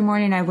 So every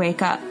morning I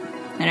wake up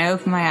and I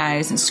open my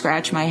eyes and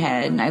scratch my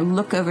head and I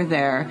look over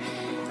there.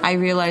 I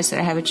realize that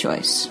I have a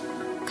choice.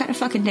 What kind of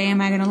fucking day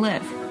am I going to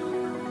live?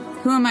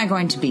 Who am I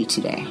going to be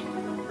today?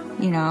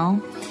 You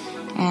know?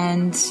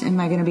 And am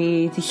I going to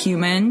be the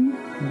human,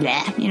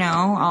 bleh, you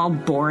know, all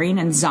boring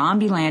and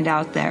zombie land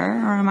out there?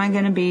 Or am I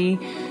going to be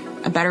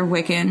a better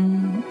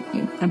Wiccan,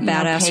 a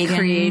badass, pagan,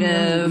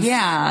 creative,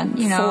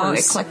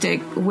 force.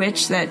 Eclectic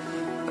witch that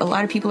a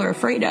lot of people are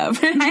afraid of?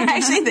 I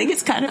actually think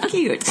it's kind of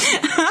cute.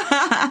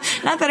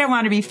 Not that I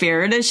want to be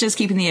feared; it's just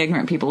keeping the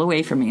ignorant people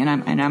away from me, and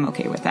I'm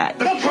okay with that.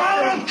 The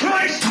power of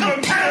Christ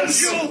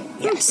compels you.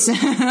 Yes,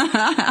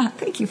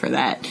 thank you for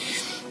that.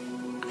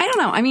 I don't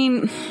know. I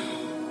mean,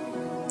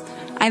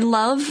 I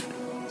love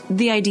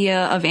the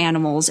idea of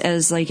animals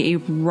as like a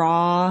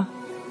raw,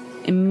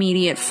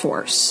 immediate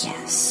force.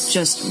 Yes.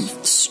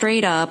 Just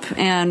straight up.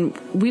 And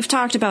we've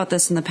talked about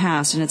this in the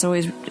past, and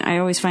I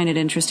always find it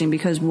interesting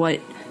because what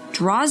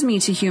draws me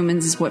to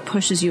humans is what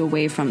pushes you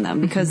away from them,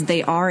 because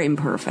they are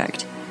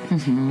imperfect.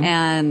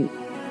 And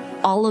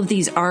all of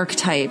these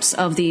archetypes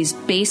of these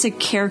basic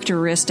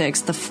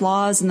characteristics, the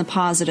flaws and the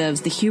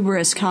positives, the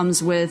hubris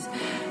comes with,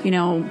 you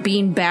know,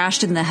 being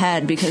bashed in the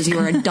head because you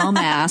were a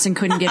dumbass and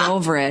couldn't get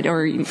over it,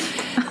 or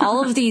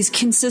all of these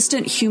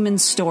consistent human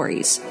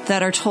stories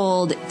that are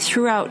told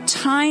throughout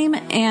time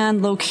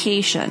and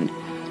location,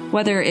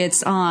 whether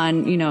it's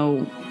on, you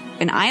know,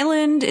 an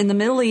island in the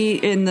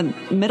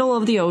middle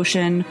of the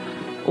ocean,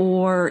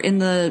 or in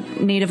the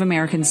Native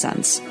American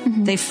sense.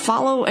 They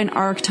follow an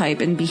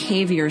archetype in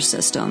behavior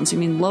systems. I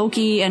mean,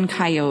 Loki and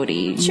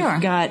Coyote. Sure.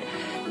 You've got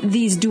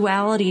these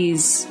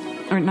dualities,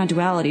 or not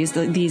dualities,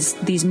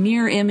 these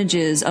mirror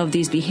images of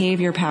these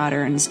behavior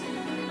patterns.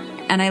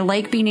 And I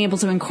like being able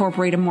to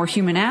incorporate a more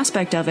human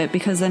aspect of it,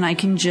 because then I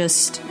can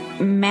just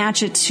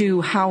match it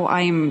to how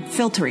I'm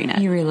filtering it.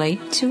 You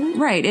relate to it?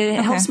 Right.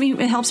 It helps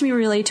me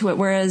relate to it.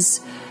 Whereas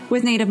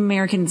with Native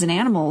Americans and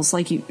animals,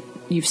 like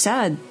you've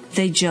said,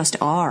 they just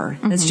are.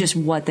 That's just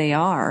what they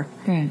are.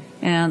 Right.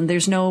 And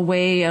there's no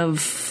way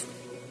of,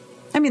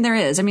 I mean, there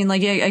is. I mean,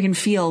 like, I can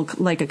feel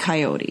like a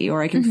coyote,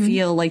 or I can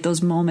feel like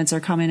those moments are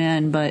coming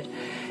in, but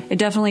it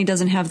definitely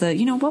doesn't have the,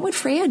 what would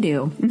Freya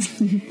do?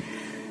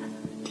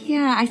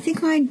 Yeah, I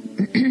think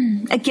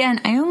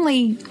again,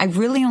 I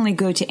really only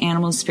go to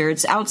animal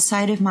spirits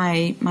outside of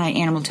my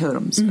animal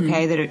totems,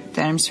 okay, that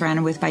I'm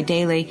surrounded with by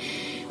daily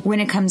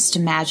when it comes to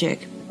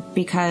magic,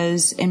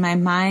 because in my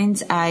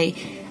mind's eye,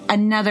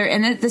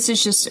 this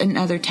is just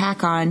another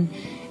tack on,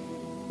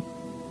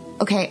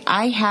 okay,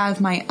 I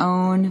have my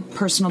own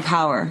personal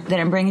power that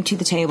I'm bringing to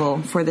the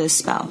table for this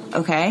spell,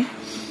 okay?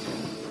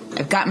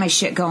 I've got my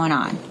shit going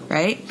on,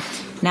 right?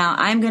 Now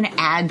I'm going to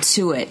add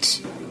to it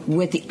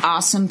with the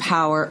awesome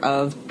power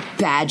of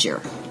Badger.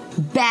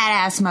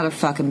 Badass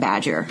motherfucking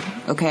Badger,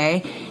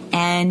 okay?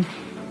 And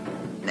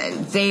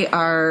they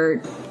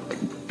are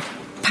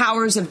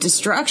powers of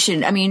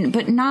destruction. I mean,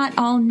 but not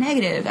all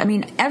negative. I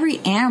mean, every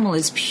animal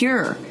is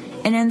pure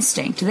in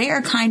instinct. They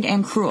are kind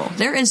and cruel.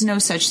 There is no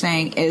such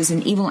thing as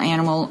an evil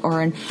animal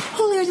or an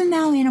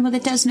holier-than-thou animal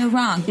that does no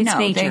wrong. It's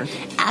nature.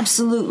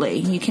 Absolutely.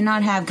 You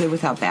cannot have good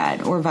without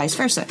bad, or vice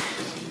versa.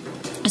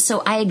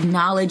 So I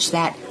acknowledge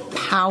that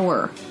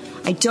power.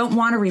 I don't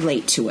want to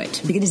relate to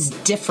it because it is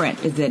different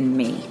than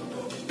me.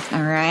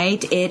 All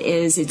right? It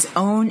is its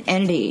own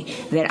entity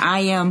that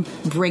I am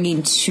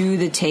bringing to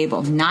the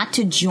table, not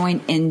to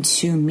join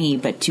into me,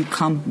 but to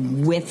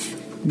come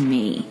with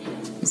me.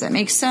 Does that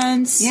make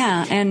sense?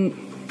 Yeah,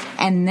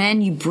 and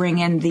then you bring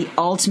in the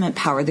ultimate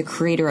power, the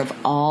creator of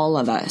all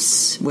of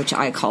us, which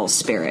I call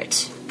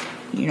spirit.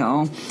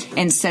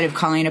 Instead of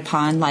calling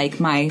upon like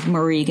my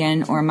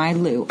Morrigan or my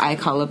Lou, I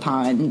call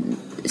upon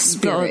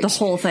spirit. The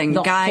whole thing.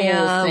 Gaia,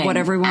 whole thing.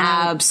 Whatever you want.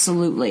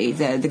 Absolutely.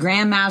 The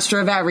Grand Master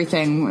of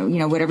everything,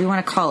 whatever you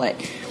want to call it.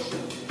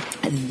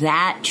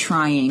 That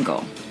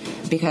triangle.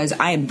 Because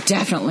I am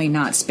definitely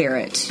not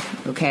spirit,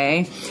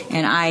 okay?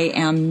 And I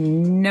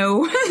am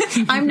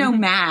I'm no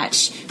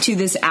match to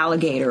this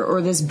alligator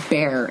or this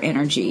bear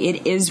energy.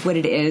 It is what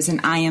it is,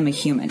 and I am a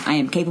human. I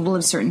am capable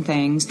of certain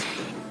things,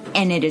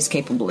 and it is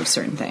capable of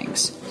certain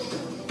things.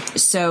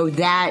 So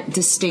that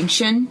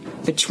distinction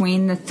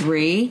between the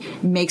three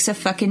makes a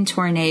fucking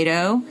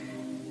tornado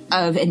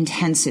of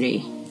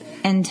intensity.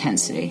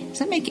 Does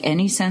that make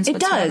any sense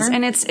whatsoever? It does,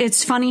 and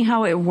it's funny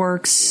how it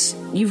works.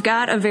 You've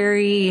got a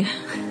very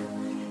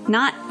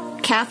not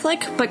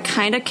Catholic, but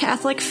kind of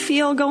Catholic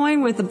feel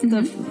going with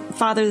the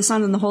Father, the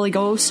Son, and the Holy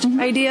Ghost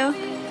idea.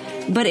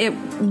 But it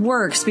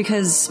works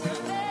because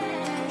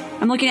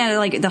I'm looking at it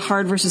like the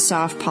hard versus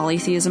soft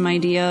polytheism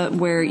idea,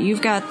 where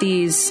you've got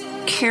these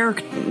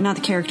not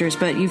the characters,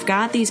 but you've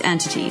got these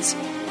entities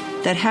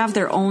that have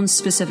their own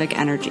specific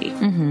energy.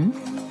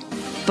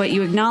 But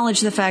you acknowledge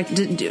the fact.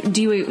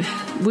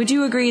 Would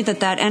you agree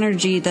that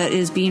energy that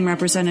is being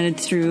represented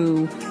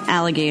through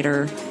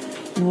alligator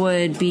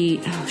would be,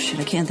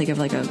 I can't think of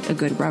like a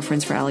good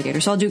reference for alligator.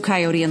 So I'll do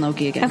Coyote and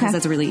Loki again, because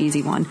that's a really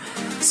easy one.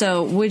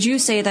 So would you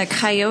say that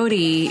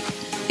Coyote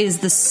is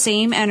the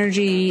same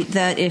energy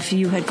that if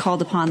you had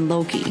called upon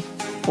Loki?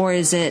 Or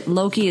is it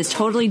Loki is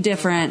totally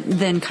different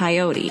than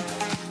Coyote?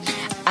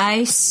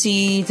 I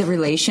see the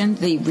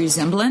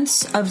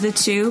resemblance of the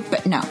two,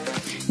 but no,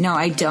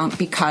 I don't,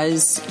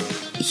 because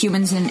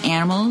humans and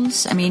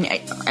animals, I mean,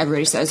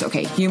 everybody says,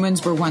 okay,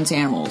 humans were once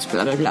animals,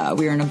 blah, blah, blah.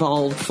 We're an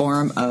evolved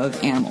form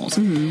of animals.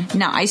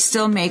 Now, I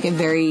still make a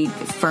very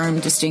firm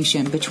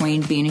distinction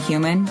between being a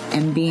human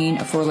and being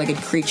a four-legged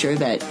creature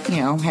that,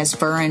 has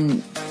fur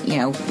and,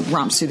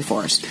 romps through the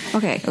forest.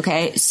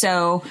 Okay,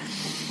 so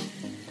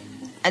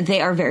they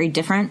are very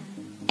different.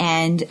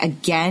 And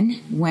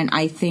again, when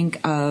I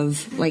think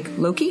of like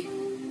Loki,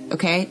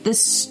 okay, the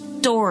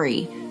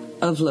story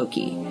of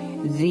Loki,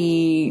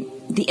 the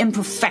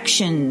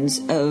imperfections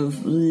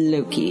of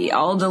Loki,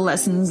 all the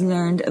lessons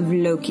learned of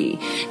Loki.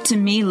 To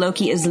me,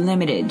 Loki is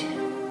limited.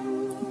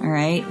 All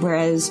right,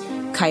 whereas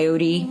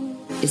Coyote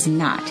is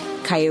not.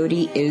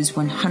 Coyote is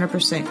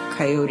 100%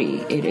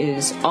 Coyote. It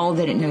is all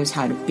that it knows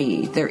how to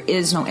be. There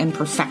is no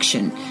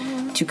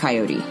imperfection to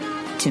Coyote.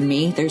 To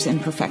me, there's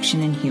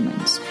imperfection in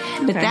humans.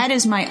 But that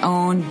is my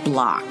own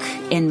block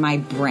in my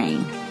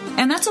brain.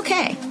 And that's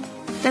okay.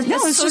 That's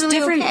it's totally just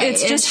different. Okay.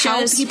 It's just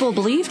how people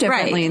believe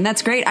differently. Right. And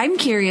that's great. I'm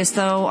curious,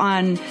 though,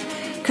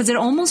 because it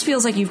almost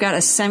feels like you've got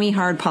a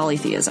semi-hard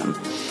polytheism.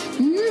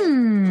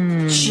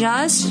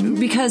 Just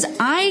because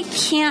I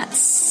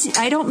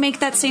don't make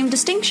that same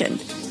distinction.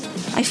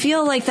 I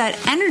feel like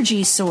that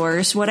energy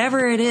source,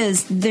 whatever it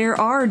is, there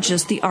are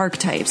just the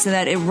archetypes, so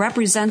that it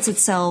represents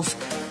itself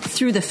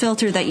through the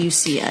filter that you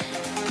see it.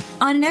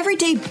 On an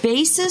everyday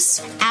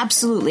basis,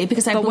 absolutely,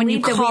 because I But when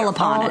believe you that we call are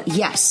upon all- it.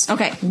 Yes.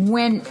 Okay.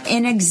 When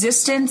in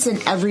existence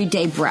and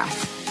everyday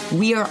breath,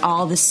 we are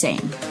all the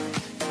same.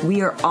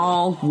 We are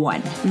all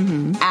one.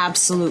 Mm-hmm.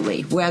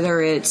 Absolutely.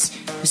 Whether it's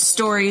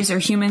stories or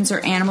humans or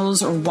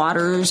animals or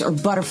waters or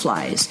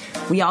butterflies,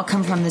 we all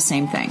come from the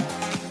same thing.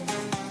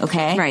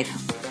 Okay? Right.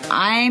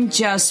 I'm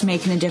just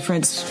making a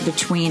difference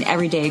between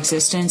everyday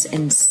existence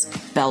and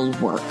spell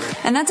work.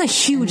 And that's a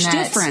huge And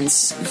that's-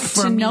 difference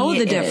for to me know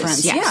the it is,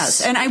 difference.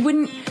 yes. And I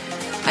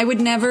would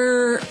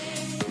never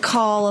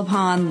call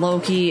upon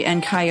Loki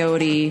and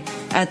Coyote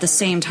at the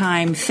same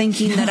time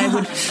thinking that I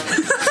would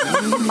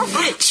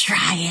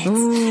try it.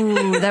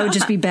 Ooh, that would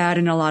just be bad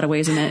in a lot of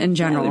ways in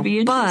general. That would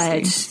be but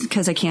interesting.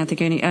 because I can't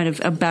think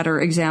of a better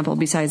example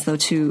besides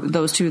those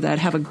two that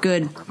have a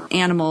good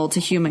animal to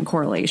human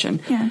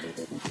correlation. Yeah.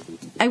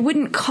 I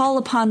wouldn't call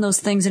upon those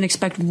things and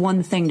expect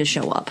one thing to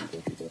show up.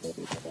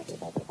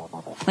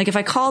 Like if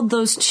I called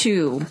those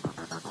two,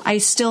 I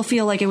still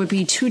feel like it would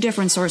be two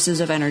different sources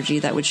of energy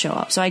that would show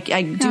up. So I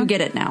do get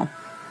it now.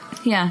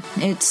 Yeah,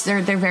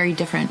 they're very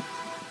different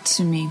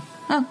to me.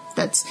 Oh,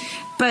 but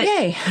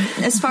Yay.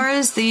 As far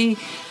as the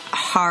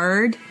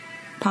hard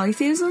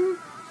polytheism,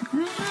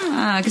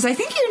 because I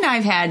think you and I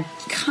have had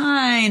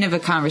kind of a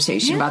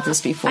conversation about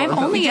this before. I've but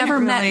we only didn't ever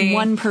met really-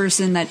 one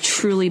person that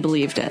truly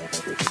believed it.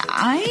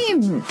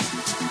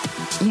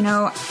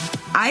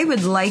 I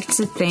would like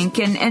to think,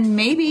 and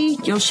maybe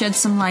you'll shed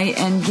some light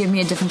and give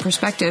me a different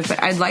perspective,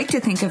 but I'd like to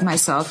think of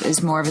myself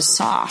as more of a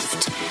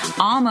soft,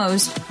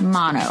 almost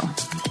mono.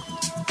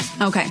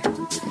 Okay.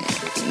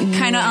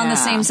 Kind of on the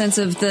same sense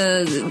of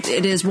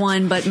it is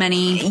one but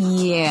many.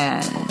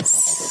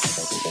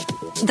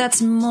 Yes.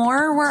 That's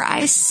more where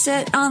I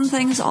sit on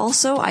things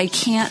also. I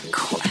can't...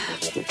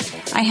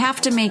 I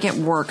have to make it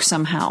work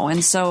somehow.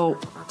 And so...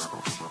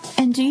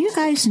 And do you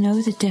guys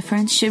know the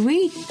difference? Should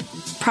we...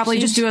 Probably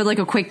just do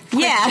a quick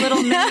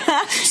little minute.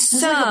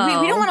 So...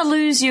 we don't want to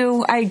lose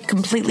you. I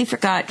completely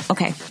forgot.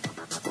 Okay.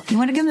 You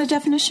want to give them the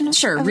definition?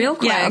 Sure, of real it?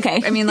 quick. Yeah,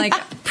 okay. I mean,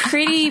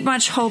 pretty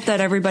much hope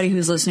that everybody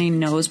who's listening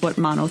knows what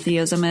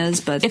monotheism is,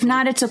 but... If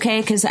not, it's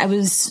okay, because I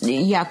was,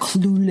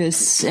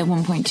 clueless at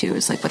one point, too.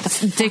 It's like, what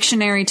the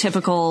dictionary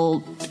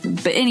typical...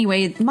 But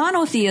anyway,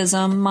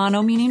 monotheism,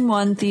 mono meaning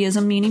one,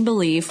 theism meaning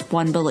belief,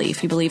 one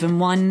belief. You believe in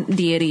one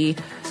deity,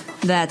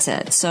 that's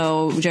it.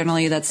 So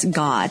generally that's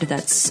God,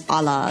 that's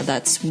Allah,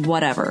 that's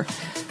whatever.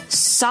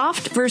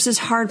 Soft versus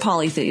hard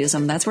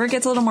polytheism, that's where it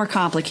gets a little more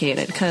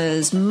complicated,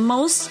 because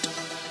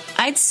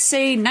I'd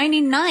say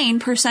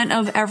 99%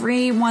 of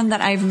everyone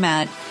that I've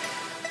met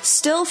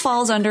still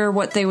falls under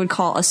what they would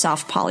call a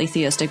soft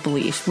polytheistic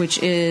belief,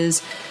 which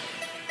is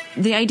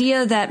the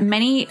idea that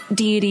many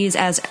deities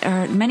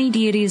are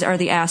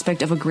the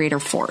aspect of a greater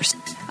force.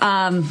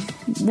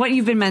 What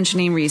you've been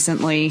mentioning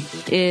recently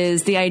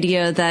is the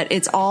idea that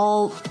it's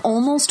all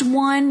almost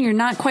one. You're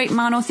not quite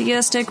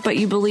monotheistic, but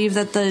you believe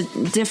that those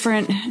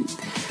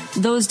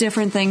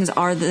different things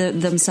are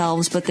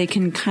themselves, but they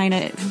can kind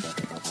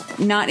of,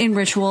 not in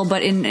ritual,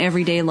 but in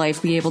everyday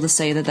life, be able to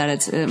say that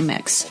it's a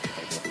mix.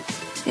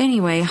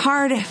 Anyway,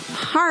 hard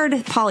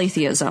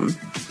polytheism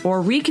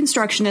or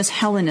Reconstructionist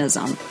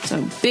Hellenism.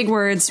 So big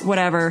words,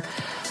 whatever.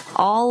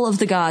 All of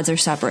the gods are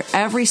separate.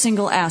 Every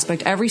single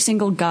aspect, every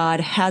single god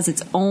has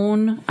its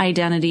own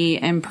identity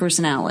and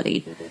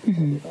personality.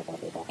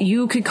 Mm-hmm.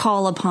 You could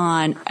call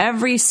upon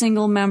every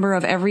single member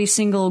of every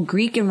single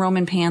Greek and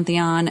Roman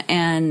pantheon,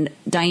 and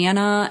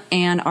Diana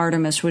and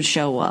Artemis would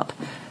show up.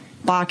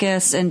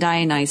 Bacchus and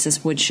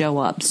Dionysus would show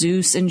up.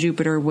 Zeus and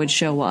Jupiter would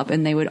show up,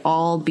 and they would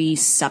all be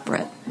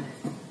separate.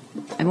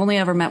 I've only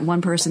ever met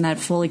one person that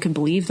fully could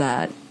believe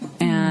that.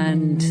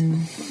 And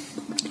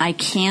I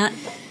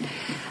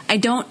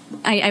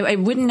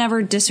wouldn't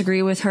never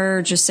disagree with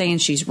her just saying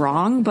she's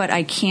wrong, but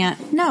I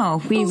can't.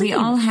 No, we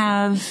all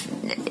have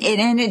it,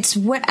 and it's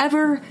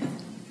whatever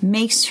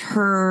makes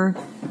her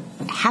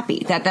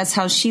happy. That's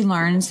how she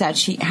learns,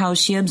 how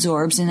she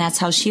absorbs, and that's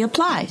how she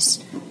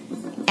applies.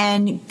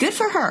 And good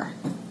for her.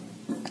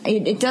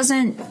 It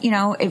doesn't,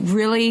 it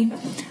really,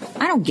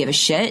 I don't give a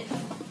shit.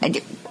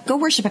 Go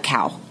worship a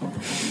cow.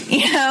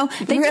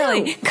 They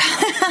really.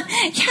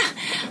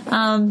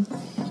 Yeah.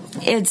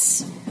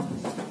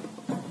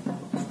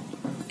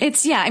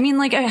 It's yeah, I mean,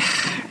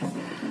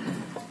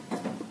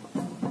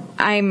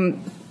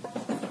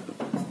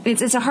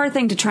 it's a hard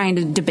thing to try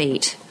and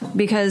debate,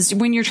 because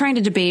when you're trying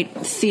to debate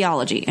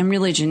theology and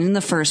religion in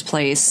the first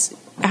place,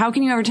 how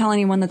can you ever tell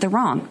anyone that they're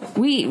wrong?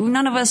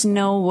 None of us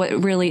know what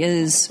really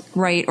is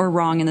right or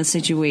wrong in the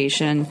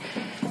situation.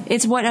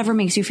 It's whatever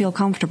makes you feel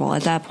comfortable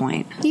at that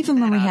point. Even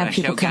when we have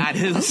people God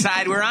whose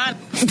side we're on.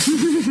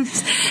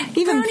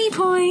 Even brownie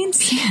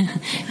points. Yeah,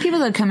 people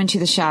that come into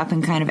the shop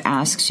and kind of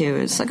ask you,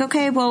 it's like,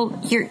 okay, well,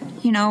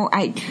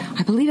 I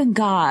believe in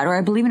God, or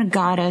I believe in a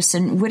goddess,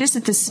 and what is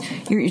it?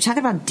 You're talking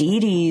about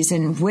deities,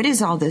 and what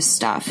is all this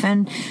stuff?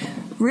 And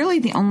really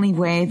the only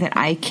way that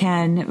I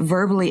can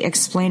verbally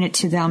explain it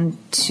to them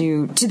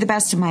to the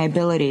best of my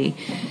ability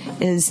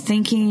is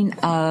thinking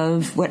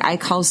of what I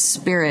call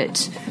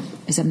spirit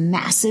as a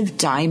massive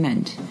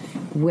diamond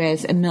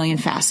with a million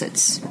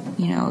facets.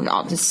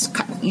 All this,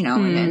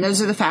 and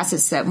those are the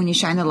facets that when you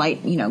shine the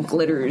light,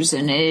 glitters,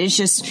 and it's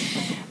just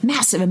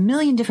massive, a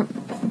million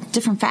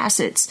different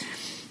facets.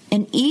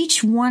 And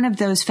each one of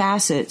those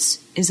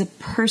facets is a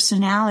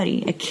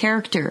personality, a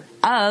character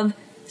of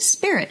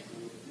spirit.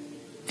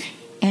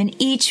 And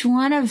each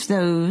one of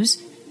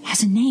those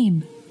has a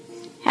name.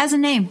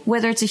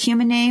 Whether it's a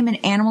human name, an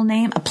animal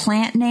name, a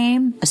plant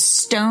name, a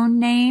stone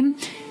name,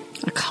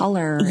 a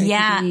color.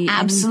 Yeah,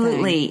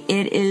 absolutely.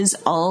 It is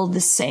all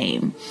the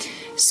same.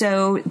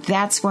 So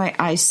that's why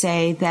I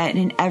say that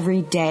in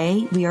every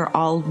day we are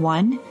all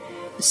one.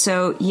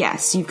 So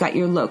yes, you've got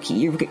your Loki,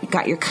 you've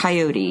got your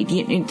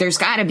Coyote. There's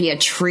got to be a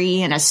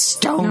tree and a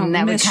stone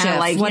that would kind of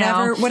like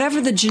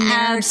whatever the generic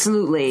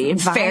absolutely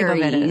and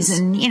fairies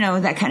and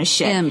that kind of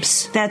shit.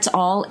 Imps. That's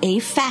all a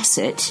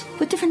facet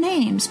with different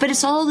names, but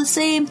it's all the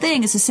same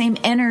thing. It's the same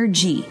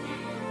energy.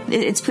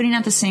 It's putting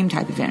out the same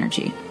type of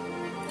energy.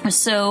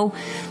 So,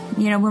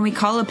 when we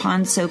call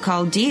upon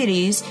so-called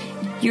deities,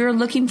 you're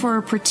looking for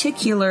a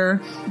particular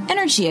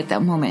energy at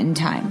that moment in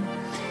time.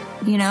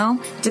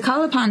 To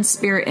call upon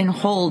spirit and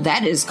whole,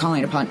 that is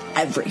calling upon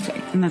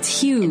everything. And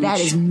that's huge. That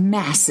is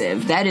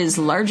massive. That is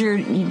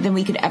larger than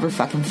we could ever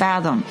fucking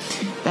fathom.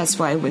 That's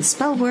why with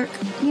spell work,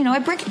 I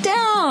break it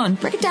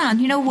down.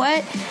 You know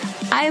what?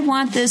 I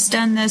want this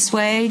done this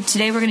way.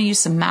 Today we're going to use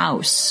some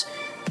mouse.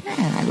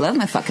 Yeah, I love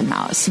my fucking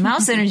mouse.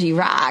 Mouse energy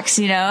rocks,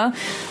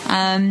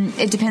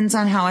 It depends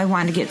on how I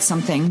want to get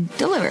something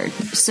delivered.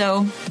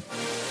 So,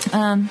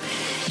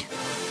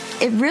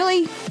 it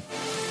really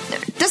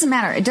doesn't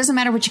matter. It doesn't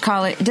matter what you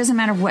call it. It doesn't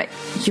matter what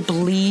you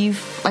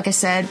believe. Like I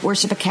said,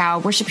 worship a cow,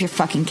 worship your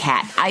fucking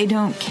cat. I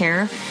don't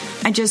care.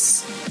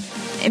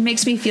 It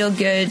makes me feel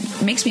good.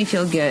 It makes me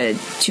feel good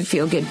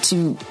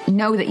to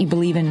know that you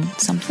believe in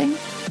something.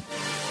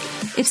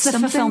 It's the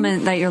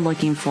fulfillment that you're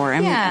looking for.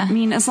 I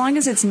mean, as long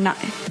as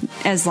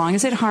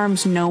it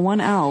harms no one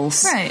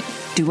else, right?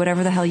 Do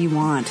whatever the hell you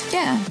want.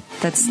 Yeah,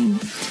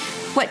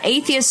 what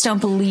atheists don't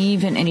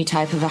believe in any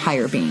type of a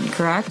higher being.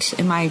 Correct?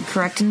 Am I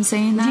correct in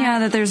saying that? Yeah,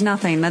 that there's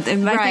nothing. I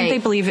think they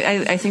believe.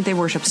 I think they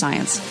worship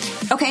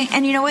science. Okay,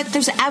 and you know what?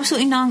 There's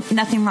absolutely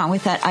nothing wrong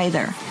with that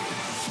either,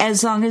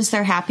 as long as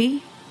they're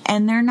happy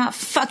and they're not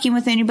fucking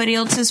with anybody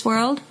else's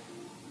world.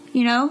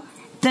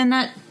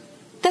 Then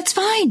that's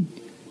fine.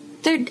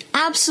 They're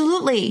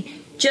absolutely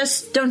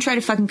just don't try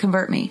to fucking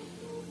convert me.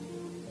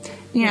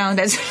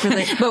 That's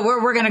really, but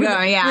we're gonna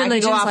go. Yeah, I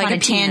could go off on a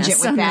tangent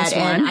with that,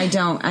 and I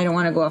don't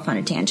want to go off on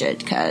a tangent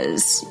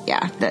because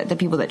the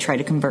people that try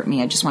to convert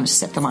me, I just want to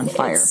set them on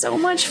fire. It's so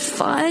much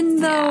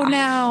fun though.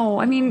 Now,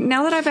 I mean,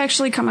 now that I've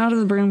actually come out of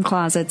the broom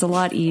closet, it's a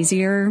lot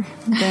easier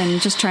than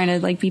just trying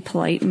to be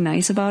polite and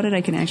nice about it. I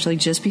can actually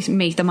just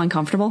make them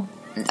uncomfortable.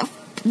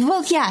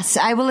 Well, yes,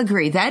 I will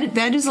agree. That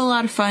is a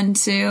lot of fun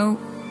too.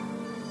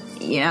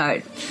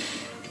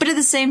 But at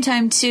the same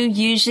time, too,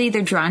 usually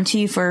they're drawn to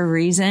you for a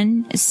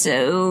reason.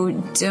 So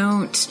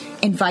don't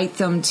invite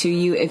them to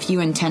you if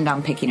you intend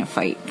on picking a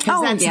fight.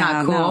 Because that's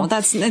not cool. No,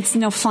 it's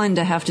no fun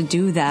to have to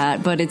do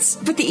that. But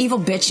the evil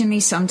bitch in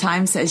me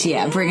sometimes says,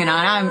 "Yeah, bring it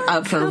on. I'm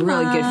up for a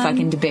really good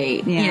fucking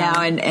debate."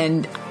 Yeah.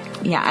 And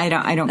I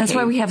don't. That's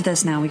why we have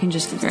this now. We can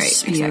just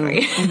spew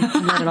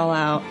and let it all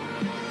out.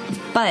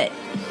 But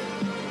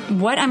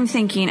what I'm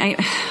thinking,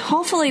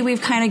 hopefully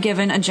we've kind of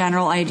given a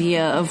general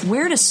idea of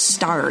where to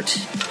start.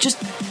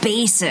 Just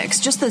basics.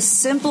 Just the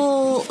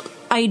simple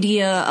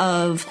idea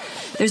of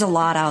there's a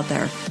lot out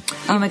there.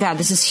 Oh my God,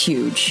 this is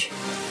huge.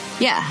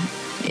 Yeah.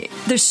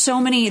 There's so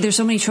many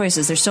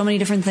choices. There's so many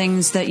different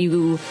things that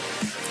you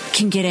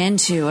can get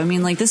into. I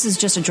mean, this is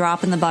just a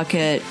drop in the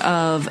bucket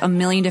of a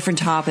million different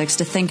topics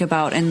to think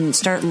about and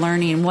start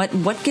learning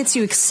what gets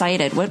you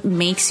excited, what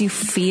makes you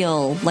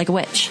feel like a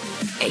witch.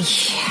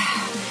 Yeah.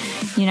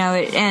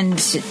 And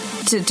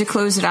to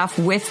close it off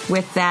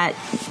with that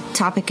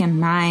topic in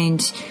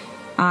mind,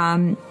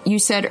 you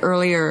said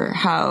earlier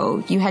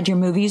how you had your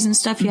movies and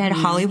stuff. You had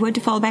Hollywood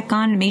to fall back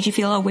on and made you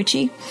feel all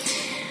witchy.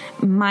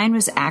 Mine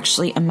was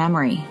actually a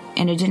memory,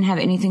 and it didn't have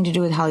anything to do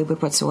with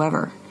Hollywood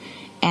whatsoever.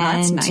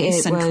 And that's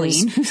nice and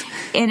clean.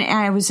 And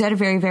I was at a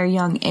very, very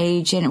young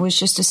age, and it was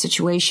just a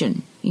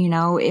situation.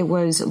 It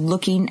was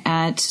looking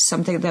at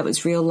something that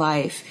was real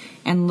life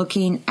and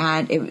looking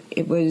at it.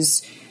 It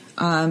was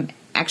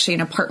actually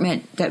an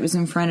apartment that was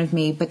in front of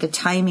me, but the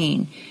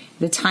timing,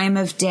 the time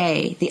of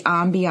day, the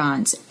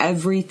ambiance,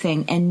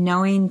 everything, and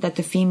knowing that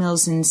the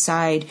females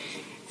inside,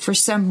 for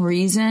some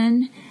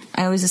reason,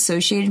 I always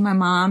associated my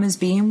mom as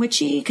being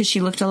witchy because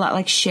she looked a lot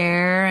like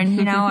Cher, and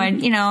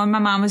and my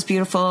mom was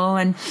beautiful,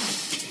 and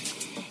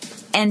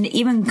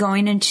even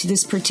going into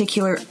this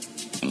particular,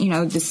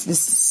 this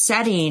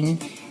setting,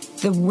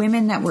 the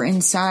women that were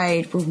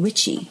inside were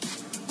witchy,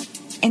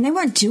 and they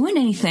weren't doing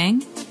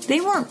anything. They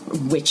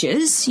weren't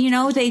witches, you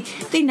know. They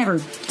never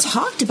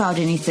talked about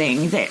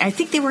anything. I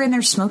think they were in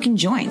there smoking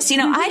joints. You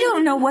know, I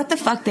don't know what the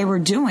fuck they were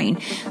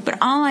doing, but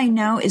all I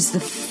know is the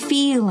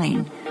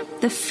feeling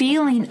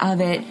of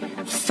it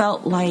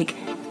felt like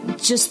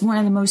just one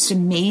of the most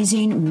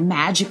amazing,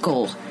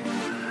 magical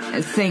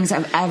things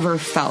I've ever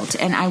felt,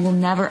 and I will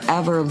never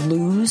ever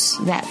lose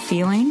that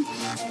feeling.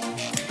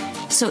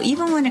 So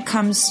even when it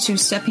comes to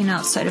stepping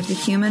outside of the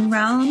human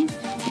realm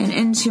and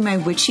into my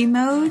witchy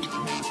mode,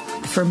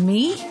 for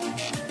me,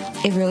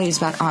 it really is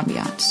about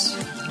ambiance.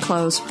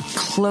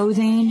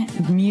 Clothing,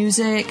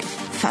 music,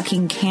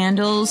 fucking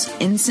candles,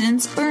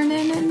 incense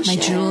burning and My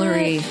shit.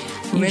 jewelry.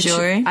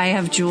 Jewelry? I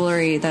have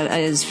jewelry that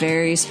is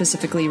very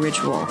specifically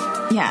ritual.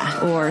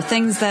 Yeah. Or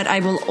things that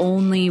I will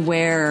only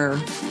wear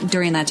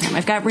during that time.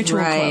 I've got ritual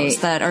clothes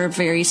that are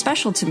very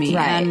special to me.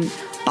 Right. And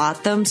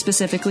bought them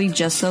specifically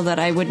just so that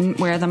I wouldn't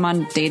wear them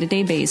on a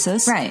day-to-day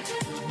basis. Right.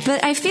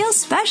 But I feel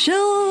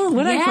special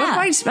when I put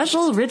my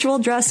special ritual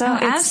dress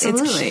out. Oh,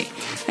 absolutely.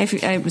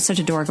 I was such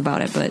a dork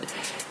about it, but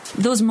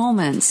those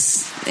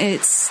moments,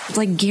 it's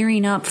like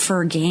gearing up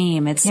for a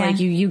game. It's like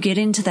you get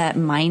into that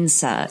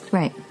mindset.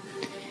 Right.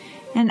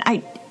 And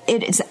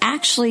it is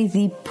actually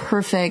the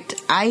perfect,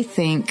 I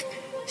think,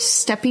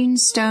 stepping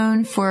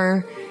stone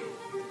for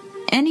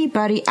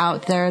anybody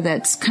out there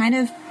that's kind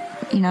of,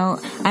 you know,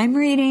 I'm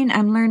reading,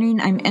 I'm learning,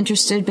 I'm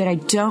interested, but I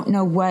don't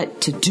know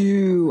what to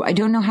do. I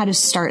don't know how to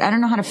start. I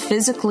don't know how to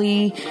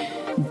physically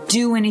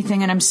do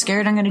anything, and I'm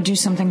scared I'm going to do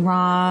something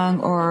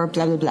wrong or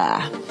blah, blah,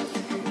 blah.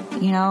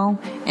 You know,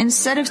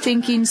 instead of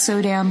thinking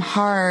so damn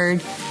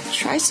hard,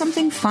 try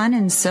something fun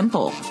and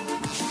simple.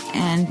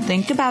 And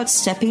think about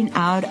stepping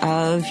out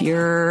of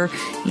your,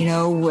 you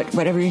know,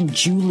 whatever,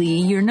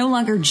 Julie. You're no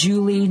longer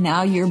Julie,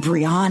 now you're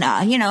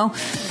Brianna, you know.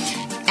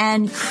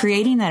 And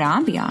creating that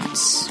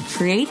ambiance.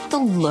 Create the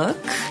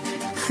look,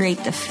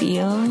 create the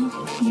feel,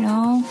 you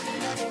know.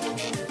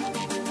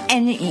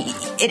 And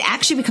it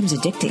actually becomes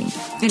addicting.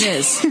 It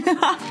is.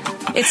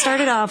 It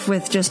started off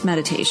with just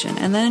meditation,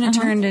 and then it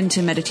turned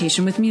into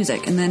meditation with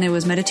music, and then it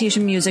was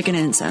meditation, music, and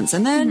incense,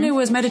 and then it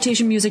was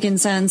meditation, music,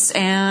 incense,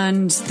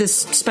 and this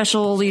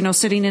special, you know,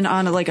 sitting in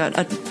on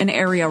an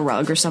area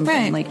rug or something.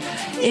 Right. Like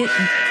it.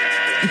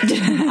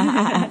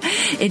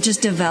 It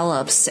just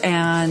develops,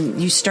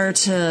 and you start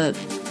to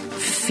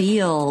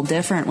feel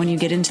different when you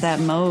get into that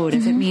mode.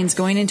 If it means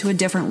going into a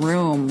different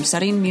room,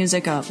 setting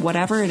music up,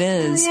 whatever it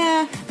is.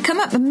 Yeah. Come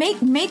up,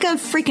 make a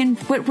freaking,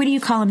 what do you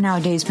call them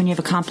nowadays when you have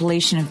a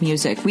compilation of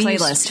music?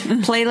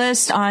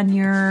 Playlist on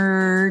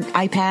your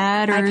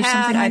iPad or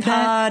something like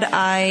that?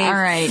 All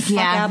right.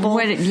 Yeah. Apple.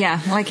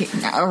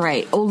 All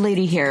right. Old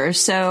lady here.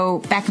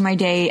 So back in my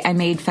day, I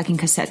made fucking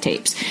cassette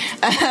tapes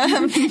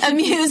of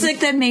music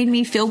that made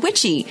me feel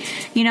witchy,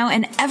 you know,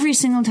 and every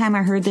single time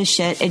I heard this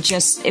shit,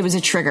 it was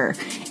a trigger.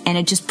 And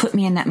it just put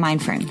me in that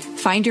mind frame.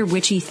 Find your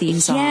witchy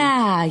theme song.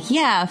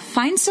 Yeah.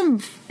 Find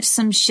some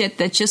shit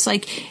that's just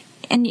like,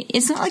 and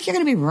it's not like you're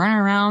going to be running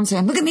around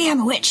saying, "Look at me, I'm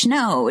a witch."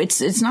 No,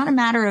 it's not a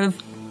matter of,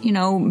 you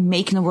know,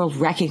 making the world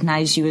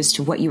recognize you as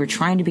to what you were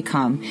trying to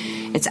become.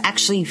 It's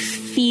actually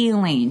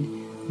feeling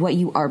what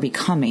you are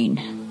becoming.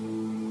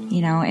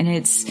 You know, and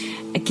it's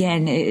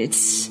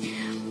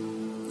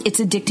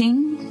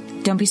addicting.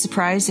 Don't be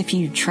surprised if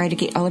you try to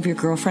get all of your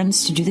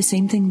girlfriends to do the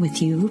same thing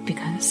with you,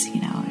 because, you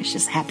know, it's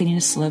just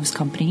happiness loves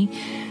company.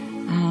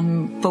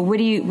 But what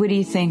do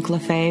you think,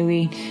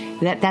 LaFay?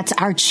 That's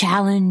our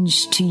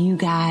challenge to you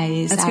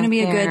guys. That's going to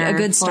be a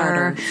good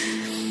starter.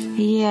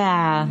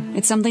 Yeah.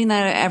 It's something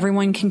that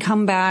everyone can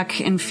come back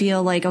and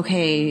feel like,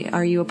 okay,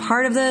 are you a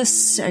part of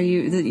this?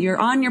 You're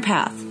on your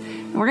path.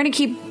 And we're going to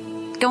keep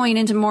going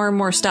into more and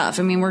more stuff.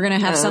 I mean, we're going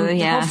to have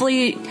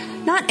hopefully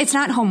it's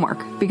not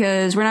homework,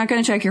 because we're not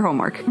going to check your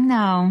homework.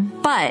 No.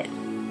 But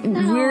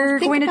we're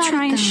going to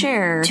try and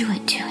share. Do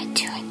it.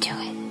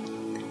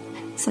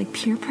 It's like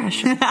peer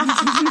pressure.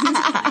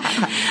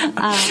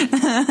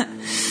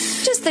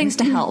 Just things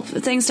to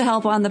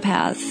help on the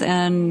path.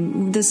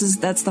 And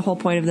that's the whole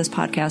point of this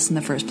podcast in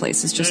the first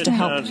place, is just to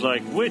help. Sounds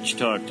like witch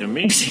talk to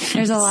me.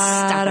 There's a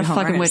lot of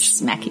fucking witch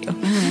smack you.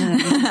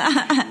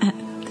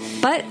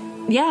 But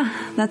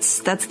yeah,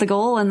 that's the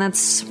goal, and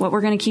that's what we're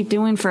going to keep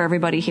doing for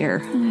everybody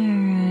here. All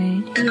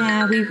right.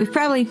 Yeah, we've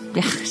probably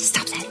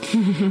stop that.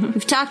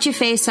 We've talked your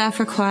face off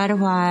for quite a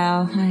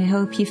while. I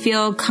hope you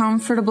feel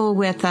comfortable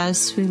with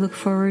us. We look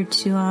forward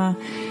to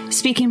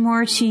speaking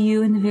more to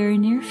you in the very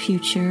near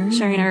future.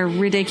 Sharing our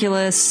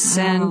ridiculous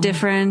and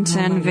different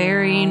and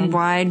varying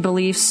wide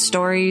beliefs,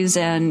 stories,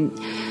 and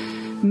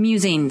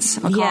musings.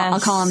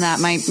 I'll call them that.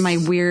 My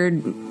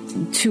weird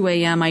 2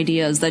 a.m.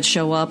 ideas that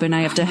show up and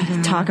I have to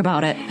talk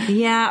about it.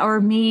 Yeah, or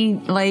me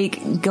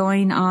like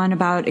going on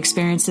about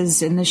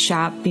experiences in the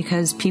shop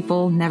because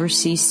people never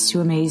cease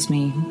to amaze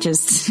me.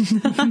 Just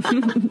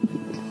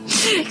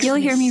you'll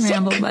hear me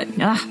ramble, but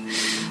no,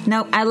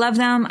 I love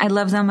them. I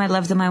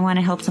want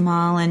to help them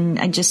all, and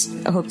I just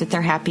hope that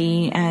they're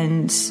happy.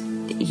 And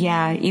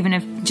yeah, even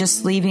if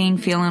just leaving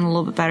feeling a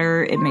little bit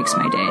better, it makes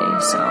my day.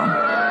 So.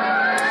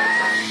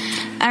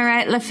 All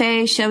right,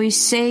 LaFay, shall we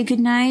say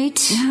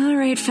goodnight? All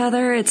right,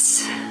 Feather,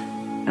 it's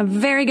A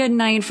very good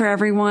night for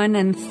everyone,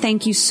 and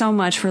thank you so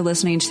much for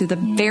listening to the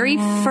very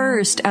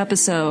first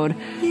episode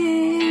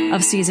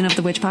of Season of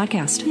the Witch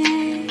podcast. Good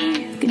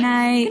night.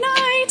 Good night.